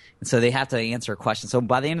 like. So they have to answer a question. So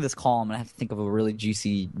by the end of this call, I'm gonna have to think of a really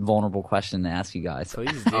juicy, vulnerable question to ask you guys.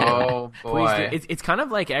 Please do. Oh boy. Please do. It's kind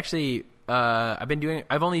of like actually.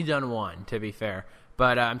 I've only done one, to be fair,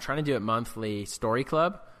 but I'm trying to do it monthly. Story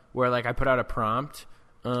Club, where like I put out a prompt,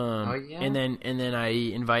 and then I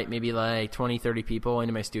invite maybe like 20, 30 people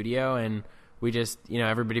into my studio, and we just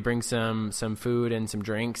everybody brings some food and some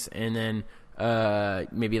drinks, and then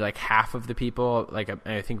maybe like half of the people, like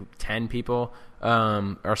I think 10 people,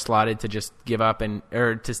 are slotted to just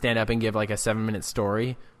to stand up and give like a 7-minute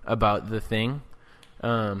story about the thing.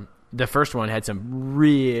 The first one had some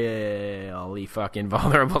really fucking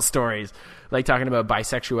vulnerable stories, like talking about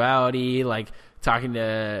bisexuality, like talking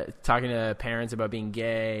to parents about being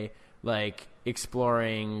gay, like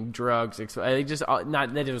exploring drugs,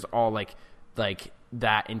 not that it was all like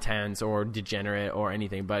that intense or degenerate or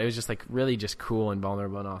anything, but it was just like really just cool and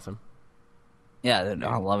vulnerable and awesome. Yeah,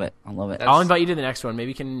 I love it. I'll invite you to the next one.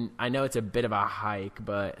 Maybe I know it's a bit of a hike,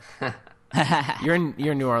 but you're in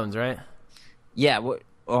New Orleans, right? Yeah.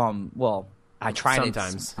 Well, I try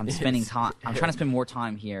sometimes. I'm spending time. I'm trying to spend more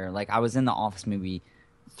time here. Like I was in the office maybe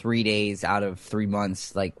 3 days out of 3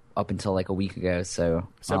 months, like up until like a week ago. So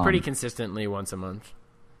pretty consistently once a month.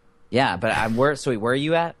 Yeah, but where are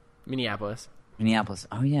you at? Minneapolis.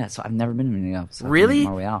 Oh yeah, so I've never been to Minneapolis. So Really?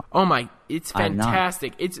 My way out. Oh my, it's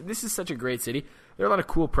fantastic. This is such a great city. There are a lot of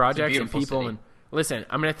cool projects and people. City. And listen,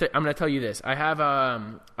 I'm gonna tell you this. I have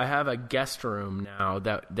a guest room now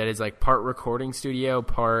that is like part recording studio,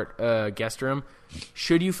 part guest room.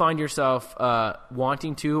 Should you find yourself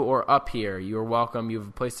wanting to or up here, you are welcome. You have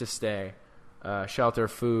a place to stay, shelter,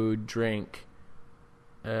 food, drink.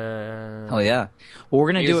 Oh yeah. Well,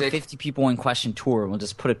 we're gonna do a 50 People One Question tour. We'll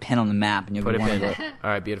just put a pin on the map and you'll Put be a one of pin. it.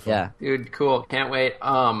 All right, beautiful. Yeah. Dude, cool. Can't wait.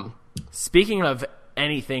 Speaking of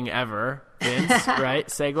anything ever, Vince, right?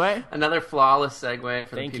 Segue. Another flawless segue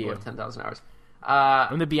for Thank the people you. with 10,000 hours.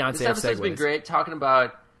 I'm the Beyonce This of episode's been segues. great, talking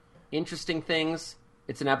about interesting things.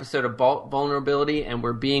 It's an episode of vulnerability, and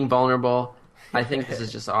we're being vulnerable. I think this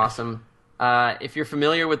is just awesome. If you're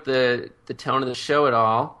familiar with the tone of the show at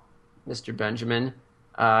all, Mr. Benjamin,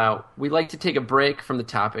 we like to take a break from the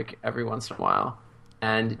topic every once in a while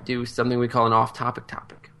and do something we call an off-topic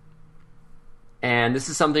topic. And this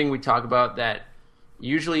is something we talk about that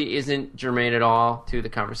usually isn't germane at all to the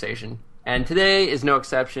conversation. And today is no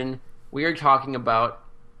exception. We are talking about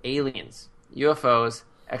aliens, UFOs,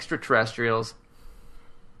 extraterrestrials.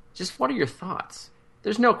 Just what are your thoughts?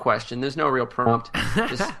 There's no question. There's no real prompt.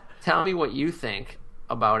 Just tell me what you think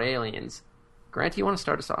about aliens. Grant, you want to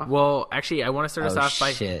start us off? Well, actually, I want to start us off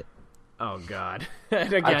by... shit. Oh, God. I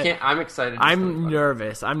can't. I'm excited. I'm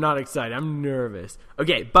nervous. I'm not excited. I'm nervous.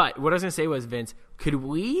 Okay, but what I was going to say was, Vince, could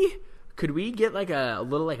we get like a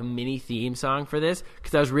little like mini theme song for this?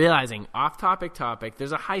 Because I was realizing, off-topic topic,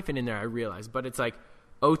 there's a hyphen in there, I realized, but it's like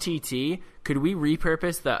OTT. Could we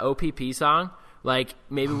repurpose the OPP song? Like,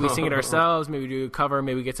 maybe we sing it ourselves, maybe we do a cover,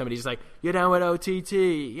 maybe we get somebody just like, you're down with OTT.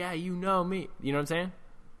 Yeah, you know me. You know what I'm saying?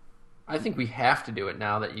 I think we have to do it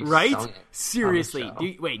now that you've Right? sung it. Seriously. On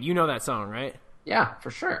the show. Wait, you know that song, right? Yeah, for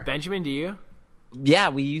sure. Benjamin, do you? Yeah,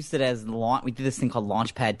 we used it as we did this thing called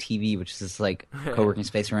Launchpad TV, which is this like co-working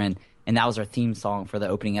space we're in, and that was our theme song for the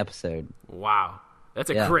opening episode. Wow. That's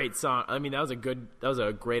a Yeah. great song. I mean, that was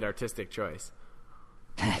a great artistic choice.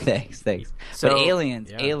 Thanks. So, but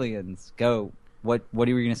aliens, yeah. go. What were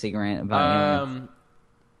you gonna say, Grant, about aliens?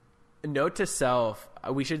 Note to self,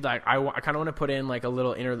 we should like I kind of want to put in like a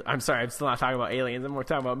little I'm sorry, I'm still not talking about aliens. I'm more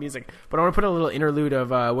talking about music. But I want to put a little interlude of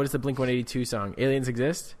what is the Blink-182 song? Aliens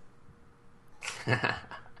Exist? I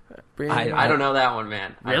don't know that one,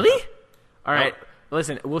 man. Really? All right.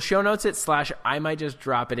 Listen, we'll show notes it / I might just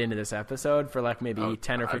drop it into this episode for like maybe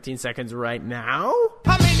 10 or 15 seconds right now.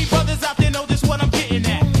 How many brothers out there know just what I'm getting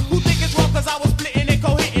at? Who think it's wrong cause I was splitting and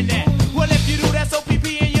co-hitting that? Well, if you do, that's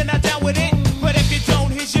OPP and you're not down with it. But if you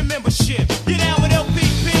don't, here's your membership. You're down with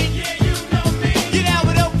OPP. Yeah, you know me. You're down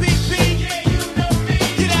with OPP. Yeah, you know me.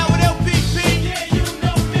 You're down with OPP. Yeah, you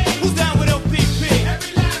know me. Who's down with OPP?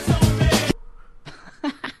 Every last on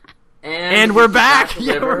me. And we're we did not back.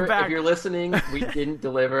 Yeah, deliver. we're back. If you're listening, we didn't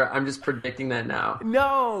deliver. I'm just predicting that now.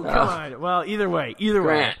 No, come on. Well, either way.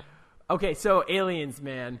 Grant. Okay, so aliens,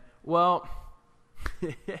 man. Well,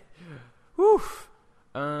 woof.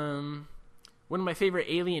 One of my favorite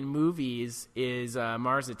alien movies is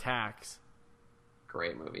Mars Attacks.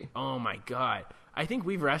 Great movie. Oh my god! I think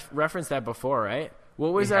we've referenced that before, right?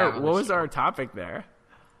 What was We have. our topic there?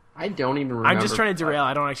 I don't even remember. I'm just trying to derail.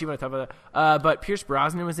 I don't actually want to talk about that. But Pierce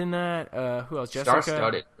Brosnan was in that. Who else?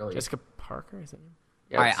 Star-studded, really. Jessica Parker, is it?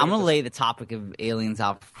 Yeah, All right, I'm gonna just- lay the topic of aliens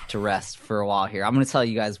out to rest for a while here. I'm gonna tell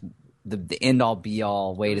you guys the end all be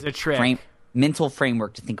all way It's to a trick. mental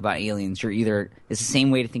framework to think about aliens. It's the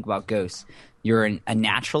same way to think about ghosts. You're a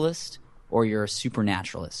naturalist or you're a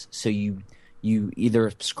supernaturalist. So you either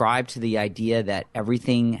subscribe to the idea that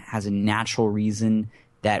everything has a natural reason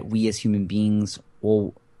that we as human beings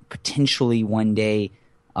will potentially one day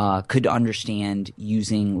could understand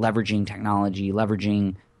leveraging technology,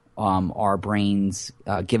 leveraging our brains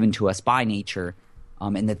given to us by nature,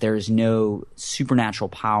 and that there is no supernatural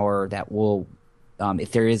power that will,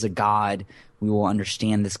 if there is a God, we will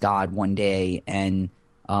understand this God one day, and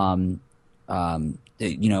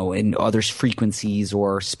in other frequencies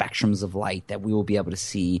or spectrums of light that we will be able to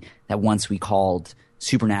see that once we called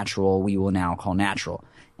supernatural, we will now call natural.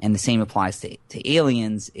 And the same applies to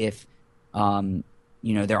aliens. If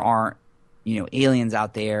there aren't aliens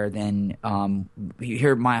out there, then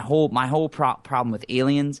here my whole problem with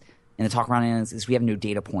aliens and the talk around aliens is we have no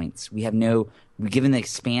data points. Given the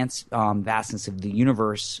expanse vastness of the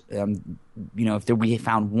universe, if we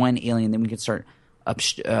found one alien, then we could start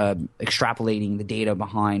extrapolating the data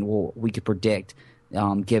behind what we could predict,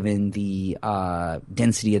 given the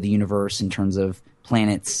density of the universe in terms of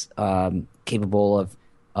planets capable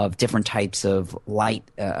of different types of light,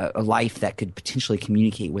 a life that could potentially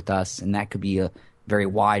communicate with us, and that could be a very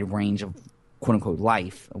wide range of quote unquote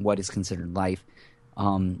life, what is considered life.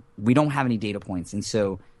 We don't have any data points, and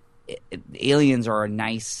so aliens are a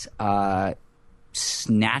nice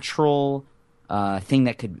natural thing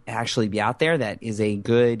that could actually be out there that is a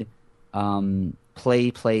good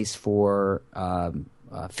place for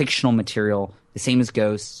fictional material. The same as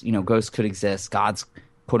ghosts. Ghosts could exist. Gods,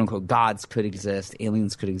 quote unquote, gods could exist.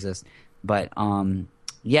 Aliens could exist. But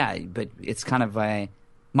but it's kind of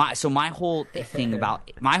my whole thing about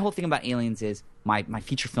aliens is my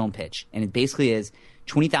feature film pitch, and it basically is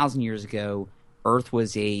 20,000 years ago. Earth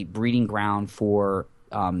was a breeding ground for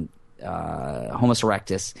Homo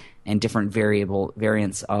erectus and different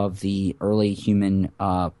variants of the early human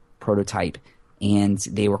prototype, and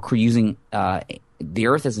they were using the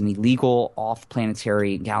Earth as an illegal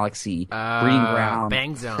off-planetary galaxy breeding ground.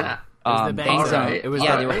 Bang zone. It was the bang zone. Right. It was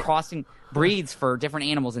They were crossing breeds for different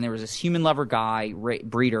animals, and there was this human lover guy,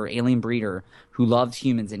 alien breeder, who loved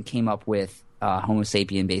humans and came up with Homo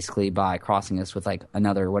sapien basically by crossing us with like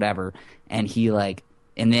another whatever, and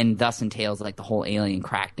then thus entails like the whole alien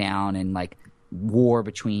crackdown and like war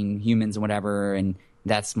between humans and whatever, and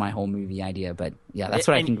that's my whole movie idea. But yeah, that's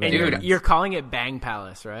what I think. And you're calling it Bang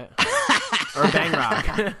Palace, right? Or Bang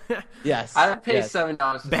Rock? Yes, I would pay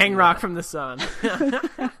 $7. Bang Rock from the sun.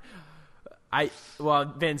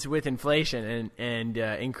 Vince, with inflation and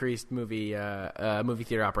increased movie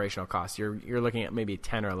theater operational costs, you're looking at maybe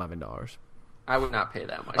 $10 or $11. I would not pay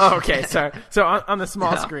that much. Oh, okay, sorry. So on the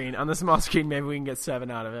small screen, maybe we can get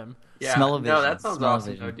 7 out of him. Yeah, Smell of no, vision. that sounds Smell of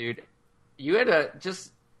awesome, vision. though, dude.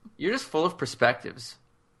 You're just full of perspectives,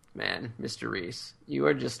 man, Mr. Reece. You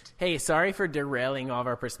are just. Hey, sorry for derailing all of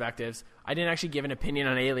our perspectives. I didn't actually give an opinion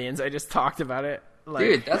on Aliens. I just talked about it.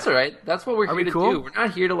 Dude, that's all right. That's what we're here we to cool? do. We're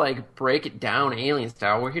not here to like break it down alien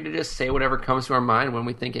style. We're here to just say whatever comes to our mind when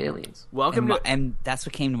we think aliens. Welcome and that's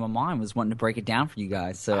what came to my mind, was wanting to break it down for you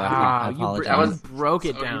guys. So I you apologize. broke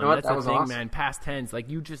it down. You know what? That's That the was thing, awesome. man. Past tense. Like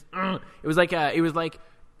you just. It was like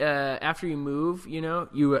after you move,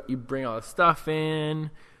 you bring all the stuff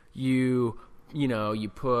in. You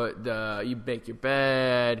make your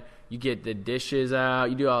bed. You get the dishes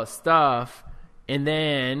out. You do all the stuff. And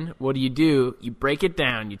then, what do? You break it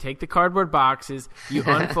down. You take the cardboard boxes. You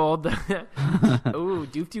unfold the... Ooh,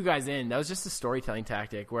 duped you guys in. That was just a storytelling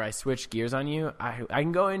tactic where I switched gears on you. I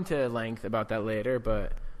can go into length about that later,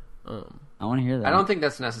 but... I want to hear that. I don't think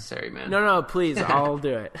that's necessary, man. No, please. I'll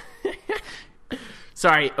do it.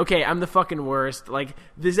 Sorry. Okay, I'm the fucking worst. Like,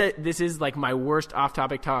 this is like my worst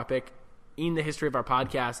off-topic topic in the history of our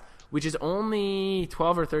podcast, which is only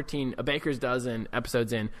 12 or 13, a baker's dozen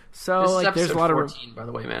episodes in. So This is like, there's a episode lot 14, by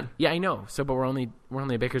the way, man. Yeah, I know. So, but we're only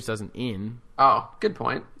a baker's dozen in. Oh, good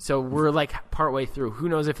point. So we're like partway through. Who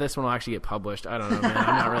knows if this one will actually get published? I don't know, man.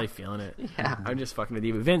 I'm not really feeling it. Yeah. I'm just fucking with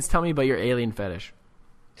you. But Vince, tell me about your alien fetish.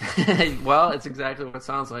 Well, it's exactly what it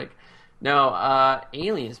sounds like. No,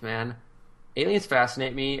 aliens, man. Aliens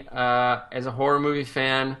fascinate me. As a horror movie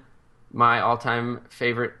fan, my all-time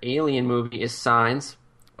favorite alien movie is Signs.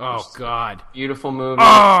 Oh God, Beautiful movie.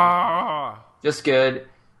 oh! Just good.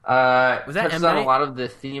 Was that touches M. on a Night? lot of the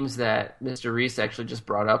themes that Mr. Reece actually just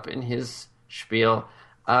brought up in his spiel.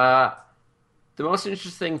 The most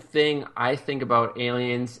interesting thing I think about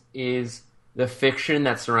aliens is the fiction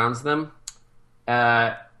that surrounds them.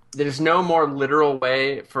 There's no more literal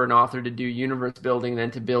way for an author to do universe building than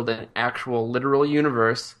to build an actual literal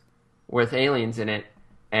universe with aliens in it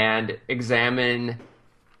and examine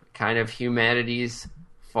kind of humanity's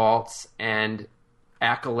faults and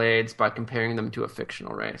accolades by comparing them to a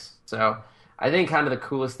fictional race. So I think kind of the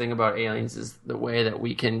coolest thing about aliens is the way that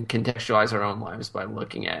we can contextualize our own lives by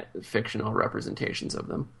looking at fictional representations of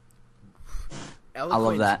them. Eloquent. I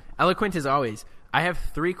love that. Eloquent as always. I have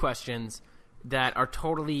 3 questions that are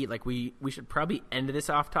totally like we should probably end this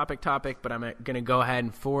off-topic topic, but I'm going to go ahead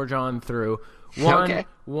and forge on through. Okay.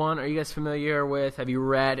 One, are you guys familiar with, have you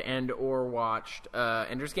read and or watched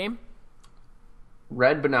Ender's Game?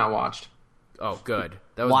 Read but not watched. Oh, good.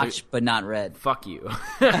 That was Watch, but not read. Fuck you.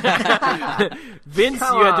 Vince,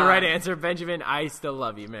 Come you had the on. right answer. Benjamin, I still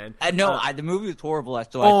love you, man. The movie was horrible.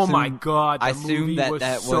 So Oh my God, the I assumed movie that was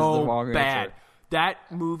that so was the wrong bad. answer. That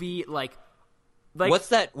movie, like What's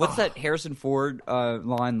that Harrison Ford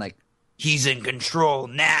line, like, he's in control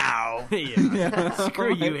now? yeah.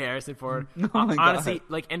 Screw you, Harrison Ford. Oh my Honestly, God.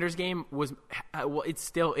 like Ender's Game was, well, it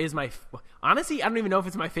still is my. Honestly, I don't even know if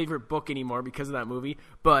it's my favorite book anymore because of that movie.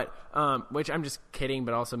 But which I'm just kidding,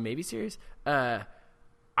 but also maybe serious.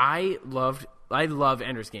 I love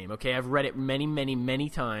Ender's Game. Okay, I've read it many, many, many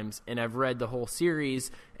times, and I've read the whole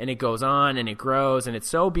series, and it goes on and it grows, and it's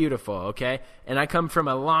so beautiful. Okay, and I come from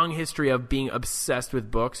a long history of being obsessed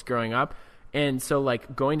with books growing up. And so,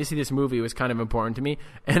 like, going to see this movie was kind of important to me.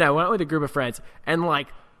 And I went with a group of friends. And, like,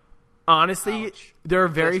 honestly, Ouch. there are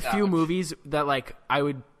very Just few ouch. movies that, like, I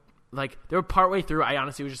would, like, they were partway through. I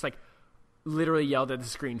honestly was just, like, literally yelled at the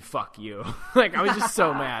screen, fuck you. Like, I was just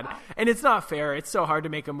so mad. And it's not fair. It's so hard to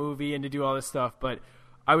make a movie and to do all this stuff. But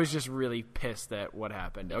I was just really pissed at what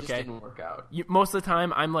happened, It just okay? didn't work out. Most of the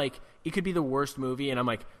time, I'm like, it could be the worst movie. And I'm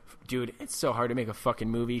like, dude, it's so hard to make a fucking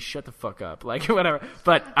movie. Shut the fuck up. Like, whatever.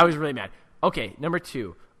 But I was really mad. Okay, number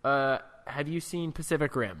 2. Have you seen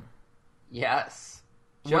Pacific Rim? Yes.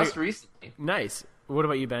 Just recently. Nice. What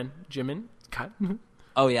about you, Ben? Jimin?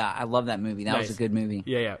 Oh yeah, I love that movie. That Nice. was a good movie.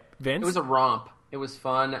 Yeah. Vince? It was a romp. It was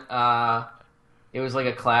fun. It was like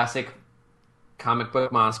a classic comic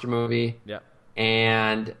book monster movie. Yeah.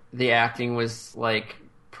 And the acting was like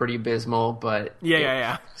pretty abysmal, but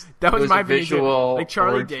Yeah. That was was my a visual like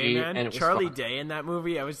Charlie orgy, Day, man. and it was Charlie fun. Day in that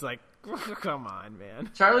movie, I was like, come on, man.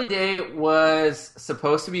 Charlie Day was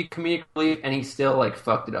supposed to be comedic relief, and he still like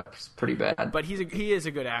fucked it up pretty bad. But he is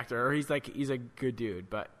a good actor, or he's a good dude.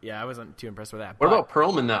 But yeah, I wasn't too impressed with that. What But- about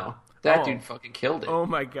Perlman though? That Oh. dude fucking killed it. Oh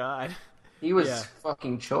my god. He was Yeah.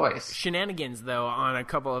 fucking choice. Shenanigans though on a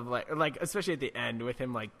couple of like especially at the end with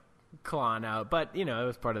him like clawing out, but it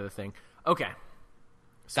was part of the thing. Okay.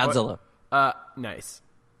 Godzilla. Nice.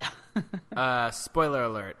 Spoiler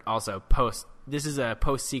alert. Also, this is a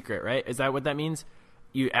post secret, right? Is that what that means?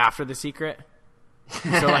 You after the secret?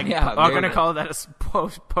 So like, Yeah, I'm very gonna good. call that a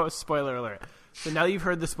post spoiler alert. So now you've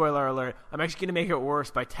heard the spoiler alert. I'm actually gonna make it worse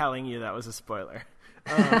by telling you that was a spoiler.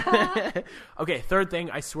 Okay, third thing.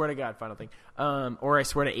 I swear to God, final thing. Or I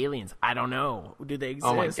swear to aliens. I don't know. Do they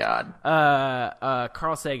exist? Oh my god.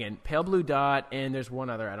 Carl Sagan, Pale Blue Dot, and there's one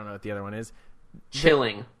other. I don't know what the other one is.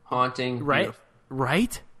 Chilling, haunting, Right? beautiful.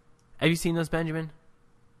 Right? Have you seen those, Benjamin?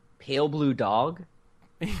 Pale Blue Dog.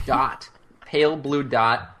 Dot. Pale blue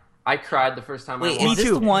dot. I cried the first time I Wait, watched is this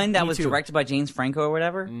too. the one that Me was too. directed by James Franco or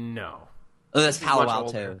whatever? No. Oh, that's Palo much Alto.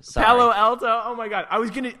 older. Sorry. Palo Alto. Oh my God. I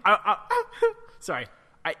was gonna. Sorry.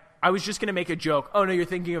 I was just gonna make a joke. Oh no, you're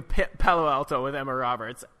thinking of Palo Alto with Emma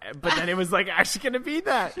Roberts, but then it was like actually gonna be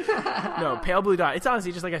that. No, Pale Blue Dot. It's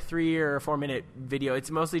honestly just like a 3 or 4 minute video.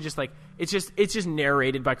 It's mostly just like it's just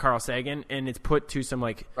narrated by Carl Sagan, and it's put to some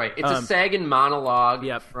like Right. It's a Sagan monologue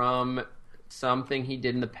Yep. from something he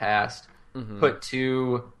did in the past, Mm-hmm. put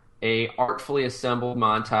to a artfully assembled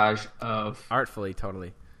montage of artfully,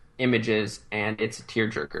 totally. images, and it's a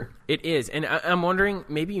tearjerker. It is, and I'm wondering,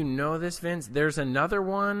 maybe you know this, Vince. There's another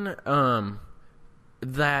one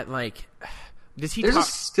that like does he?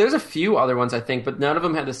 There's a few other ones I think, but none of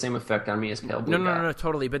them had the same effect on me as Pale Blue Dot. No,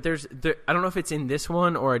 totally. But I don't know if it's in this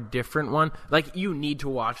one or a different one. Like, you need to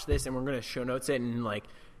watch this, and we're gonna show notes it, and like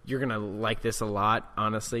you're gonna like this a lot,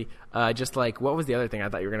 honestly. Just like, what was the other thing I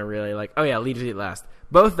thought you were gonna really like? Oh yeah, Leaders Eat Last.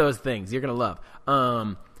 Both those things you're gonna love.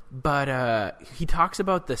 But he talks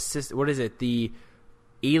about what is it? The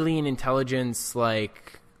alien intelligence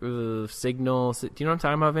like signal. Do you know what I'm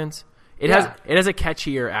talking about, Vince? It has a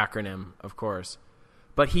catchier acronym, of course.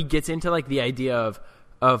 But he gets into like the idea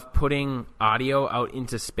of putting audio out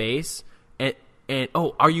into space and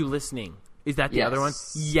oh, are you listening? Is that the other one?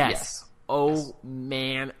 Yes. Oh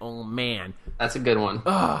man. That's a good one.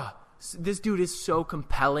 This dude is so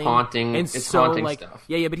compelling, Haunting. and It's so haunting like stuff.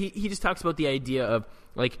 yeah. But he just talks about the idea of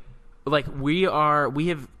like we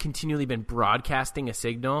have continually been broadcasting a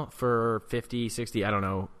signal for 50, 60, I don't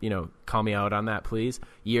know, call me out on that, please,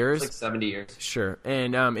 years. It's like 70 years. Sure.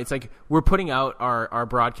 And it's like we're putting out our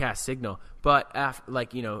broadcast signal, but after,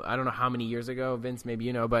 like, I don't know how many years ago, Vince,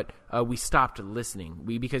 maybe but we stopped listening.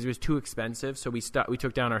 Because it was too expensive, so we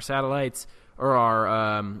took down our satellites or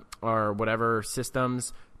our whatever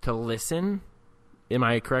systems to listen. Am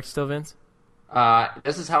I correct still, Vince?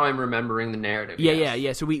 This is how I'm remembering the narrative. Yeah, yes.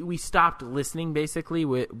 yeah. So we stopped listening basically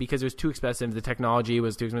because it was too expensive. The technology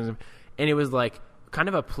was too expensive, and it was like kind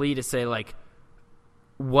of a plea to say like,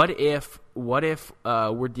 what if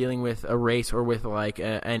we're dealing with a race or with like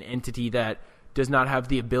an entity that does not have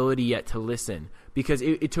the ability yet to listen? Because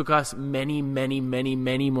it took us many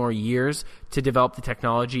more years to develop the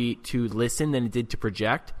technology to listen than it did to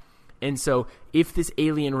project. And so if this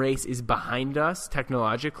alien race is behind us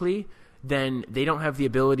technologically, then they don't have the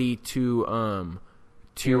ability to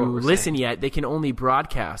listen yet. They can only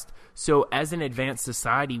broadcast. So as an advanced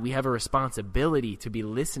society, we have a responsibility to be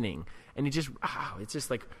listening. And it's just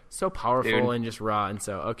like so powerful, Dude. and just raw. And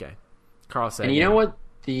so, okay. Carl said, And you know what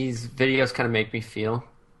these videos kind of make me feel?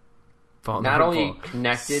 vulnerable. Not only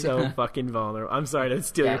connected. So fucking vulnerable. I'm sorry to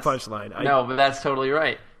steal Yes. your punchline. No, but that's totally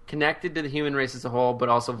right. Connected to the human race as a whole, but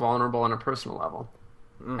also vulnerable on a personal level.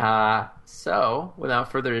 So,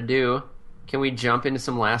 without further ado, can we jump into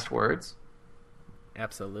some last words?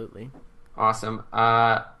 Absolutely. Awesome.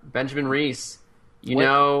 Benjamin Reece,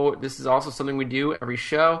 this is also something we do every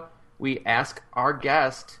show. We ask our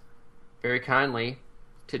guest, very kindly,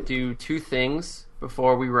 to do two things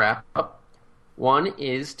before we wrap up. One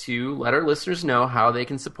is to let our listeners know how they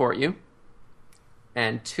can support you.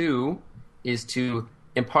 And two is to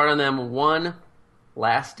impart on them one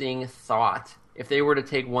lasting thought. If they were to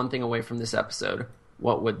take one thing away from this episode,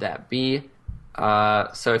 what would that be?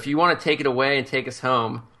 So if you want to take it away and take us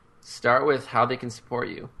home, start with how they can support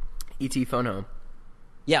you. ET phone home.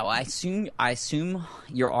 Yeah, well, I assume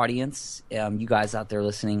your audience, you guys out there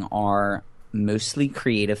listening, are mostly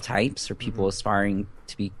creative types or people aspiring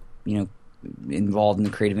to be, involved in the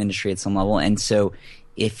creative industry at some level. And so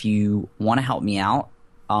if you want to help me out,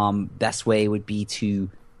 best way would be to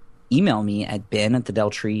email me at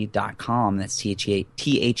ben@thedeltree.com. That's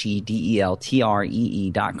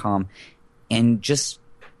THEDELTREE.com. And just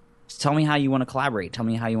tell me how you want to collaborate. Tell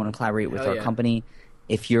me how you want to collaborate with our company.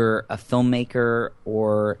 If you're a filmmaker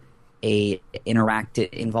or involved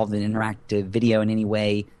in interactive video in any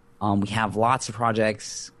way, we have lots of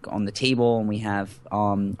projects on the table, and we have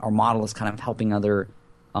our model is kind of helping other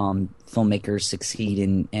filmmakers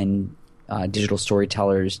succeed and digital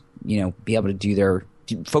storytellers, be able to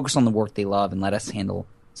focus on the work they love and let us handle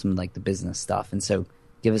some of like the business stuff. And so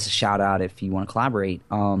give us a shout out if you want to collaborate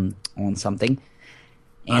on something.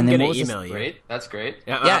 And I'm then going to email you. Great. That's great.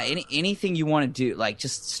 Yeah, anything you want to do, like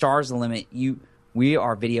just stars the limit. We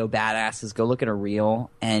are video badasses. Go look at a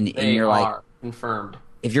reel, and you're like confirmed.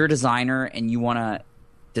 If you're a designer and you want to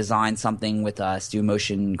design something with us, do a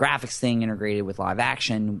motion graphics thing integrated with live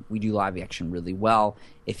action. We do live action really well.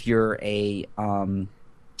 If you're a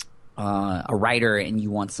writer and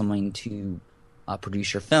you want someone to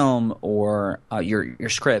produce your film or your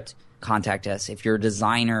script, contact us. If you're a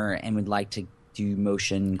designer and would like to do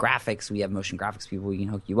motion graphics, we have motion graphics people we can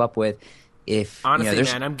hook you up with. If honestly,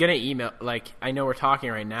 man, I'm gonna email. Like, I know we're talking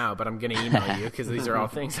right now, but I'm gonna email you because these are all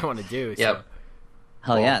things I want to do. So. Yep.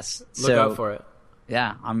 Hell yes. Look out for it.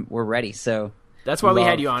 Yeah, we're ready. So that's why we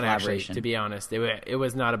had you on. Actually, to be honest, it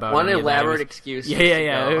was not about one elaborate excuse.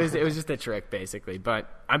 Yeah. It was just a trick, basically. But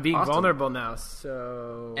I'm being vulnerable now.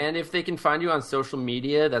 So, and if they can find you on social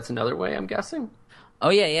media, that's another way, I'm guessing. Oh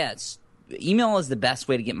yeah. Email is the best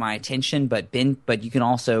way to get my attention, but you can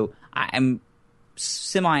also. I'm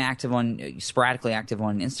sporadically active on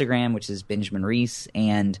Instagram, which is Benjamin Reece,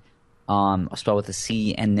 and I'll spell with a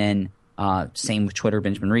C, and then same with Twitter,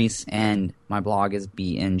 Benjamin Reece, and my blog is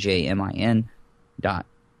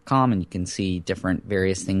benjamin.com, and you can see different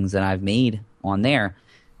various things that I've made on there.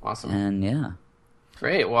 Awesome. And yeah,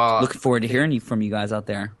 great. Well, looking forward to hearing from you guys out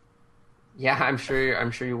there. Yeah, I'm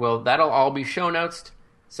sure you will. That'll all be show notes.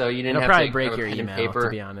 So you didn't have probably to break your email, paper. to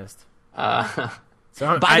be honest. So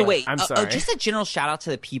by the way, I'm sorry. Just a general shout out to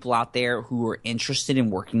the people out there who are interested in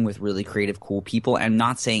working with really creative, cool people. And I'm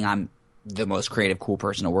not saying I'm the most creative, cool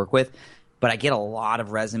person to work with, but I get a lot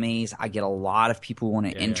of resumes. I get a lot of people who want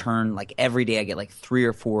to intern. Yeah. Like every day I get like 3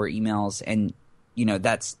 or 4 emails, and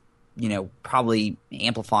that's probably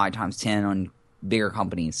amplified times 10 on bigger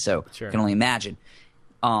companies. So I can only imagine.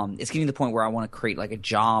 It's getting to the point where I want to create like a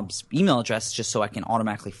jobs email address just so I can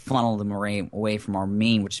automatically funnel them away from our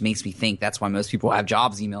main, which makes me think that's why most people have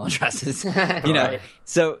jobs email addresses. Right.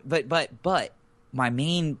 So, but my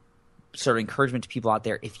main sort of encouragement to people out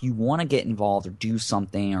there, if you want to get involved or do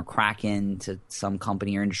something or crack into some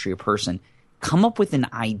company or industry or person, come up with an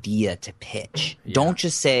idea to pitch. Yeah. Don't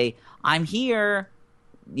just say, I'm here.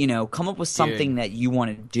 Come up with something that you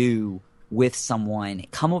want to do with someone.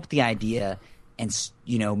 Come up with the idea and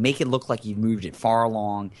make it look like you've moved it far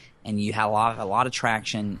along and you have a lot of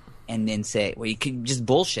traction, and then say, well, you can just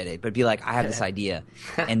bullshit it, but be like, I have this idea,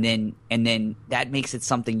 and then that makes it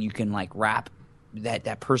something you can like wrap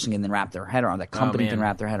that person can then wrap their head around, that company can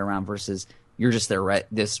wrap their head around, versus you're just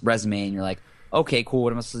this resume and you're like, okay, cool,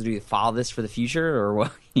 what am I supposed to do? Follow this for the future or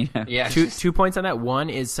what? Yeah. Two points on that. One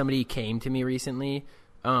is somebody came to me recently.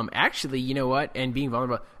 Actually, you know what? And being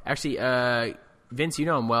vulnerable. Actually, Vince, you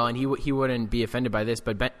know him well, and he wouldn't be offended by this,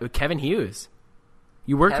 but Kevin Hughes.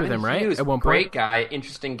 You worked with him, right? At one point. Great guy,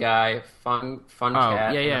 interesting guy, fun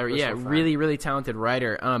cat. Yeah. Really, really talented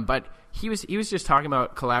writer. But he was just talking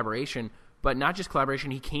about collaboration, but not just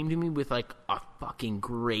collaboration. He came to me with like a fucking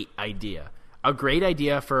great idea. A great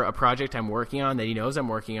idea for a project I'm working on that he knows I'm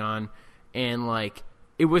working on, and like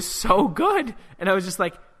it was so good. And I was just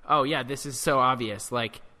like, oh yeah, this is so obvious.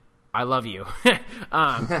 Like, I love you.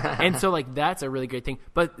 And so like that's a really great thing.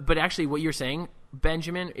 But actually what you're saying,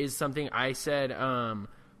 Benjamin, is something I said.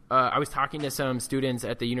 I was talking to some students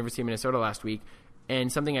at the University of Minnesota last week,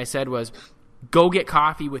 and something I said was, go get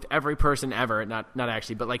coffee with every person ever. Not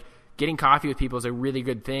actually, but like getting coffee with people is a really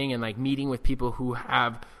good thing, and like meeting with people who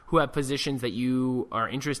have positions that you are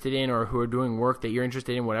interested in or who are doing work that you're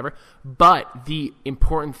interested in, whatever. But the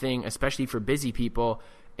important thing, especially for busy people,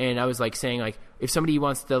 and I was like saying, like, if somebody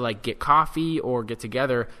wants to like get coffee or get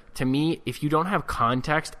together, to me, if you don't have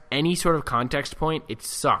context, any sort of context point, it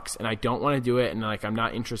sucks, and I don't want to do it, and like I'm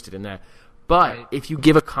not interested in that. But if you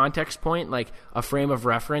give a context point, like a frame of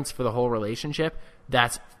reference for the whole relationship,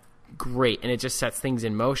 that's great, and it just sets things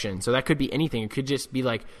in motion. So that could be anything. It could just be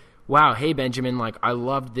like, wow, hey Benjamin, like I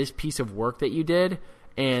loved this piece of work that you did,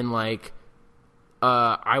 and like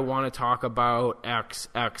I want to talk about X,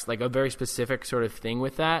 like a very specific sort of thing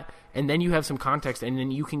with that. And then you have some context, and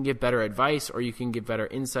then you can give better advice or you can give better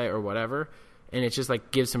insight or whatever. And it just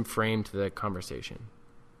like gives some frame to the conversation.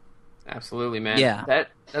 Absolutely, man. Yeah.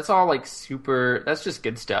 That's all like super, that's just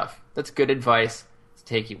good stuff. That's good advice to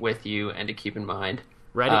take with you and to keep in mind.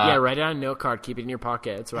 Write it on a note card, keep it in your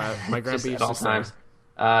pocket. That's what my grandpa used to say. Times.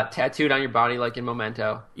 Tattooed on your body like in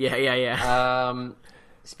Memento. Yeah.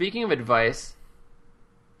 Speaking of advice,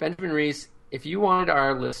 Benjamin Reece, if you wanted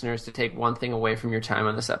our listeners to take one thing away from your time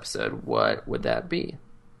on this episode, what would that be?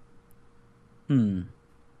 I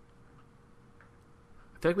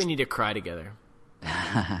feel like we need to cry together.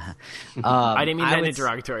 I didn't mean that in a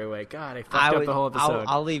derogatory way. God, I fucked up the whole episode.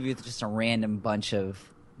 I'll leave you with just a random bunch of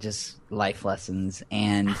just life lessons,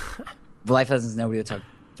 and life lessons nobody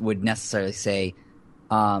would necessarily say.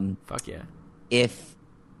 Fuck yeah. If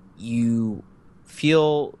you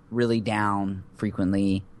feel really down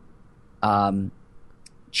frequently,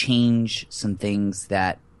 change some things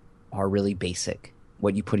that are really basic.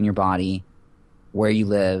 What you put in your body, where you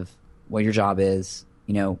live, what your job is.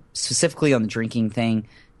 You know, specifically on the drinking thing,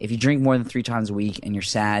 if you drink more than 3 times a week and you're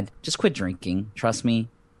sad, just quit drinking. Trust me,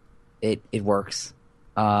 it works.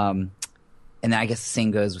 And I guess the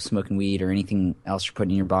same goes with smoking weed or anything else you're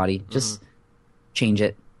putting in your body. Just change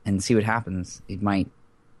it and see what happens. It might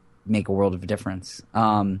make a world of a difference.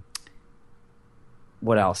 What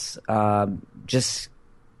else?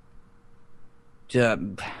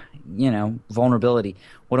 Vulnerability.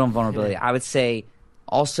 What on vulnerability? I would say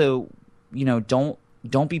also,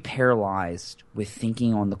 don't be paralyzed with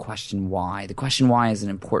thinking on the question why. The question why is an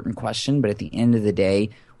important question, but at the end of the day,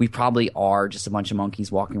 we probably are just a bunch of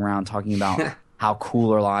monkeys walking around talking about how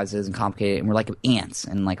cool our lives is and complicated, and we're like ants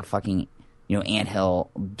and like a fucking anthill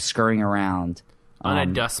scurrying around on a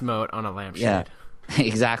dust mote on a lampshade. Yeah,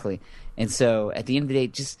 exactly. And so at the end of the day,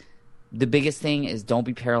 just the biggest thing is don't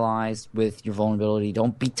be paralyzed with your vulnerability.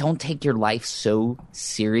 Don't take your life so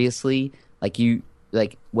seriously. Like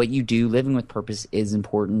what you do, living with purpose is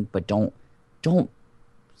important, but don't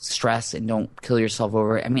stress and don't kill yourself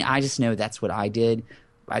over it. I mean, I just know that's what I did.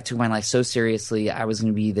 I took my life so seriously. I was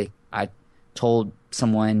going to be I told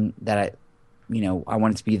someone that I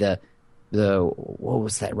wanted to be the what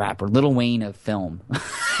was that rapper? Lil Wayne of film.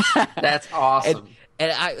 That's awesome.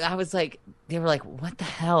 And I was like, they were like, what the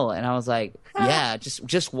hell? And I was like, yeah,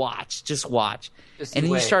 just watch. And then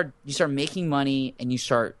you start making money and you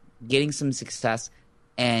start getting some success,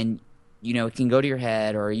 and it can go to your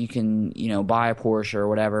head, or you can buy a Porsche or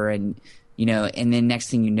whatever, and and then next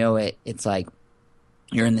thing you know, it's like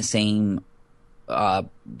you're in the same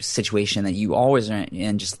situation that you always are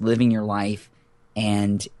in, just living your life,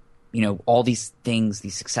 and all these things,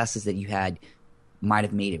 these successes that you had might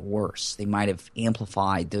have made it worse. They might have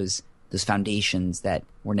amplified those foundations that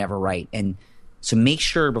were never right. And so make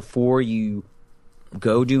sure before you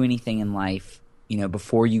go do anything in life,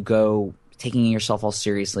 before you go taking yourself all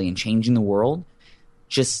seriously and changing the world,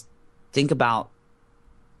 just think about,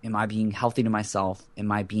 am I being healthy to myself?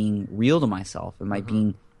 Am I being real to myself? Am I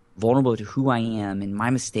being vulnerable to who I am and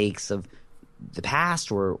my mistakes of the past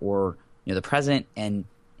or the present? And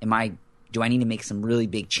do I need to make some really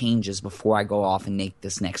big changes before I go off and make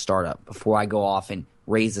this next startup, before I go off and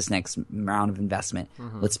raise this next round of investment?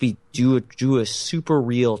 Let's do a super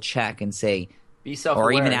real check and say, be self-aware,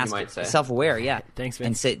 or even ask, you might say. Self-aware, yeah. Thanks, Vince.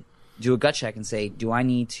 And say, do a gut check and say, do I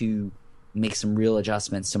need to make some real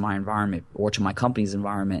adjustments to my environment or to my company's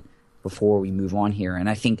environment before we move on here? And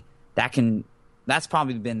I think that's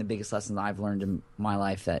probably been the biggest lesson that I've learned in my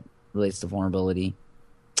life that relates to vulnerability.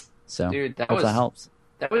 So, dude, that helps.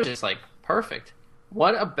 That was just like perfect.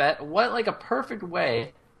 What a perfect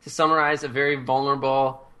way to summarize a very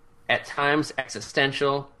vulnerable, at times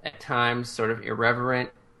existential, at times sort of irreverent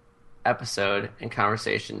episode and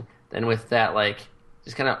conversation. Then with that, like,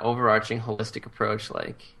 just kind of overarching holistic approach,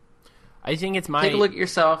 like, I think it's take a look at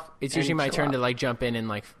yourself. It's usually my turn to like jump in and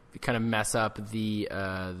like kind of mess up the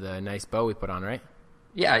nice bow we put on, right?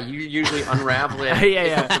 Yeah, you usually unravel it.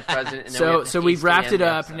 yeah. The present, and then so we've wrapped it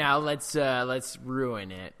up. Now let's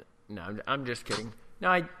ruin it. No, I'm just kidding. No,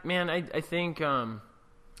 I think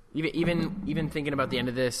even thinking about the end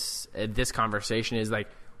of this conversation is like,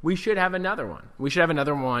 we should have another one.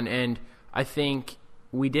 And I think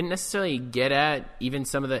we didn't necessarily get at even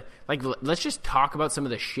some of the, like, let's just talk about some of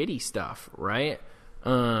the shitty stuff, right?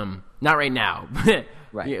 Not right now.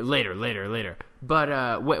 Right. Yeah, later.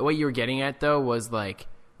 But what you were getting at though was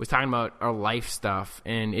talking about our life stuff,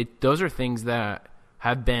 and those are things that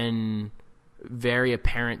have been very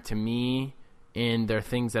apparent to me and they're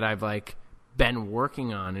things that I've like been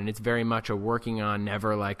working on, and it's very much a working on,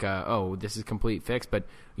 never like a, oh, this is complete fix, but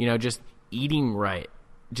just eating right,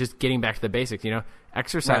 just getting back to the basics,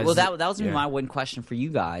 exercise. Right. Well, that was my one question for you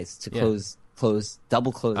guys to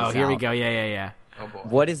double close. Oh, here we go. Yeah. Oh boy.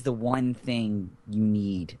 What is the one thing you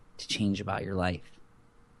need to change about your life?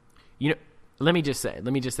 Let me just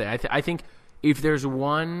say, I think if there's so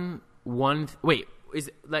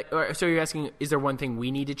you're asking, is there one thing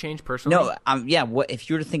we need to change personally? No, yeah. What if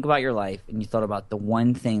you were to think about your life and you thought about the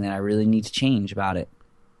one thing that I really need to change about it?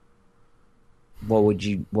 What would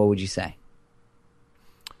you say?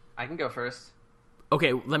 I can go first.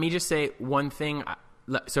 Okay, let me just say one thing.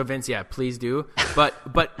 So Vince, yeah, please do. But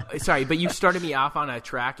sorry, but you started me off on a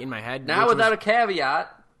track in my head. Now without a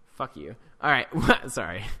caveat. Fuck you. All right,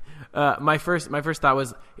 sorry. My first thought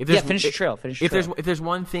was finish the trail. If there's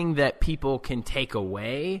one thing that people can take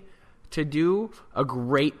away to do, a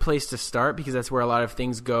great place to start, because that's where a lot of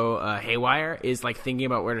things go haywire, is like thinking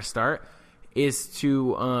about where to start, is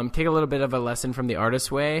to take a little bit of a lesson from the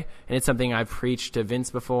artist's way, and it's something I've preached to Vince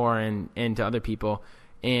before and to other people,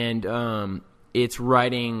 and it's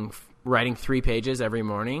writing 3 pages every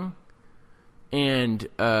morning, and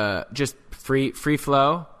just free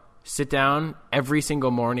flow. Sit down every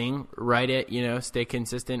single morning, write it, stay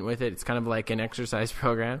consistent with it. It's kind of like an exercise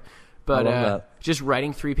program. But just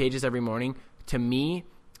writing 3 pages every morning, to me,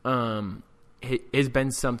 has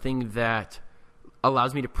been something that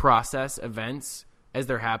allows me to process events as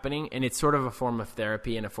they're happening. And it's sort of a form of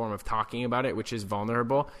therapy and a form of talking about it, which is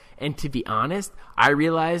vulnerable. And to be honest, I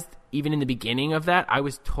realized even in the beginning of that, I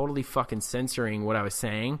was totally fucking censoring what I was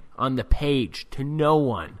saying on the page to no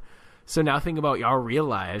one. So now think about our real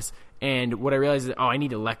lives, and what I realized is, I need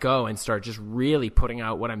to let go and start just really putting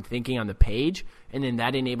out what I'm thinking on the page, and then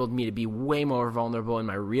that enabled me to be way more vulnerable in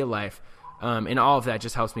my real life, and all of that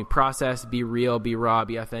just helps me process, be real, be raw,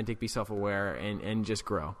 be authentic, be self-aware, and just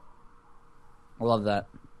grow. I love that.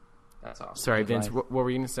 That's awesome. Sorry, Vince, what were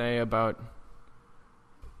you going to say about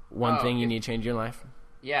one thing you need to change in your life?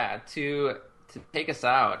 Yeah, to take us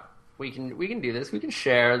out. We can do this. We can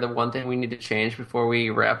share the one thing we need to change before we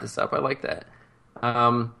wrap this up. I like that.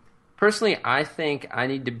 Personally, I think I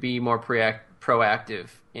need to be more proactive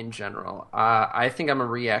in general. I think I'm a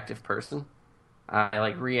reactive person. I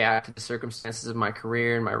react to the circumstances of my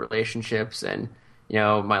career and my relationships and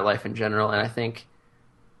my life in general. And I think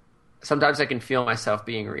sometimes I can feel myself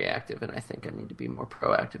being reactive, and I think I need to be more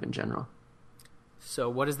proactive in general. So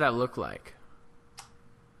what does that look like?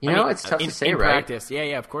 It's tough to say, in right? Practice.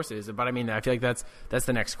 Yeah, of course it is. But I feel like that's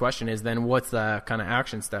the next question is then what's the kind of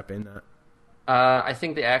action step in that? I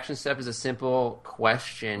think the action step is a simple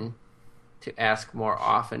question to ask more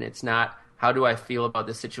often. It's not, how do I feel about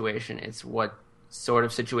this situation? It's, what sort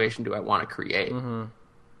of situation do I want to create? Mm-hmm.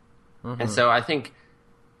 Mm-hmm. And so I think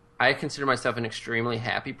I consider myself an extremely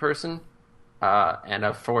happy person and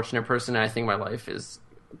a fortunate person. And I think my life is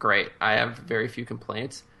great. I have very few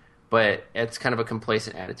complaints. But it's kind of a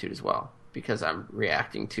complacent attitude as well, because I'm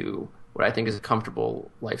reacting to what I think is a comfortable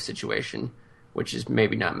life situation, which is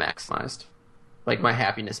maybe not maximized. Like, my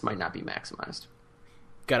happiness might not be maximized.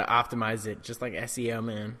 Got to optimize it, just like SEO,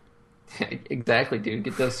 man. Exactly, dude.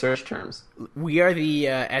 Get those search terms. We are the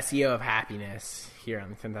SEO of happiness here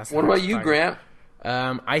on the Fantastic. What about you, Grant?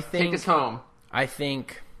 I think take us home. I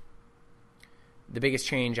think the biggest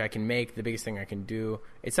change I can make, the biggest thing I can do,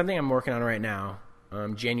 it's something I'm working on right now.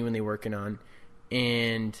 Genuinely working on,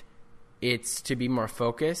 and it's to be more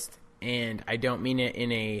focused. And I don't mean it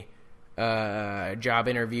in a job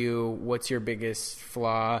interview, what's your biggest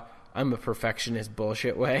flaw, I'm a perfectionist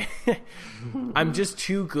bullshit way. I'm just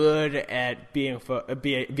too good at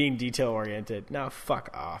being detail oriented. Now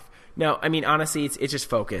fuck off. No, I mean, honestly, it's just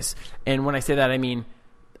focus. And when I say that, I mean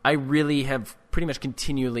I really have pretty much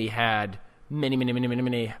continually had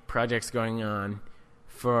many projects going on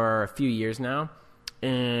for a few years now.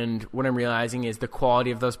 And what I'm realizing is the quality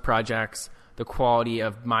of those projects, the quality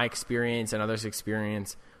of my experience and others'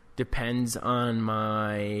 experience depends on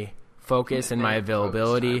my focus and my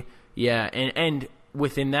availability. Yeah, and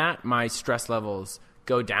within that, my stress levels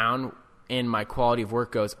go down and my quality of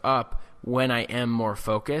work goes up when I am more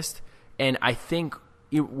focused. And I think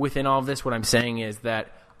within all of this, what I'm saying is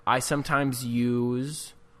that I sometimes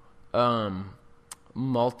use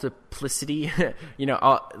multiplicity,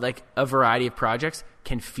 like a variety of projects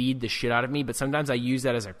can feed the shit out of me, but sometimes I use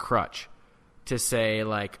that as a crutch to say,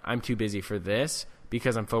 like, I'm too busy for this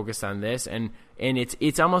because I'm focused on this, and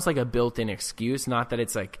it's almost like a built-in excuse. Not that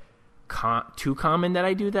it's like too common that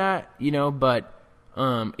I do that, but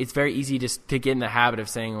it's very easy to get in the habit of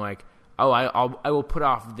saying, like, oh, I will put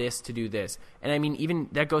off this to do this. And I mean, even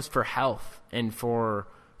that goes for health and for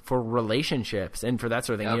relationships and for that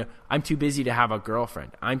sort of thing. Yep. You know, I'm too busy to have a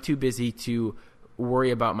girlfriend. I'm too busy to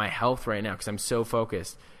worry about my health right now because I'm so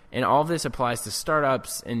focused. And all of this applies to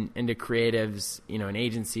startups and to creatives, you know, and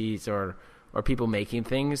agencies or people making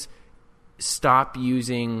things. Stop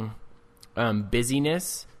using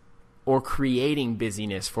busyness or creating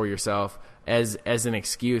busyness for yourself as an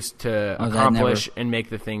excuse to accomplish and make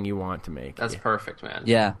the thing you want to make. That's perfect, man.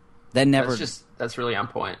 Yeah. That's really on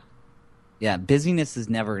point. Yeah, busyness is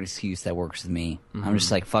never an excuse that works with me. I'm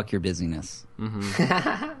just like, fuck your busyness.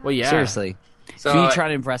 Well, yeah. Seriously. So, if you try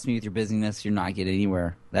to impress me with your busyness, you're not getting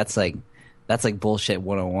anywhere. That's like bullshit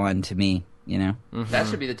 101 to me, you know? That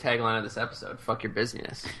should be the tagline of this episode. Fuck your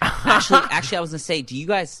busyness. Actually, I was going to say, do you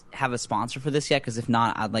guys have a sponsor for this yet? Because if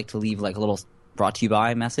not, I'd like to leave like a little brought to you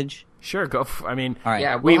by message. Sure, go. I mean, all right.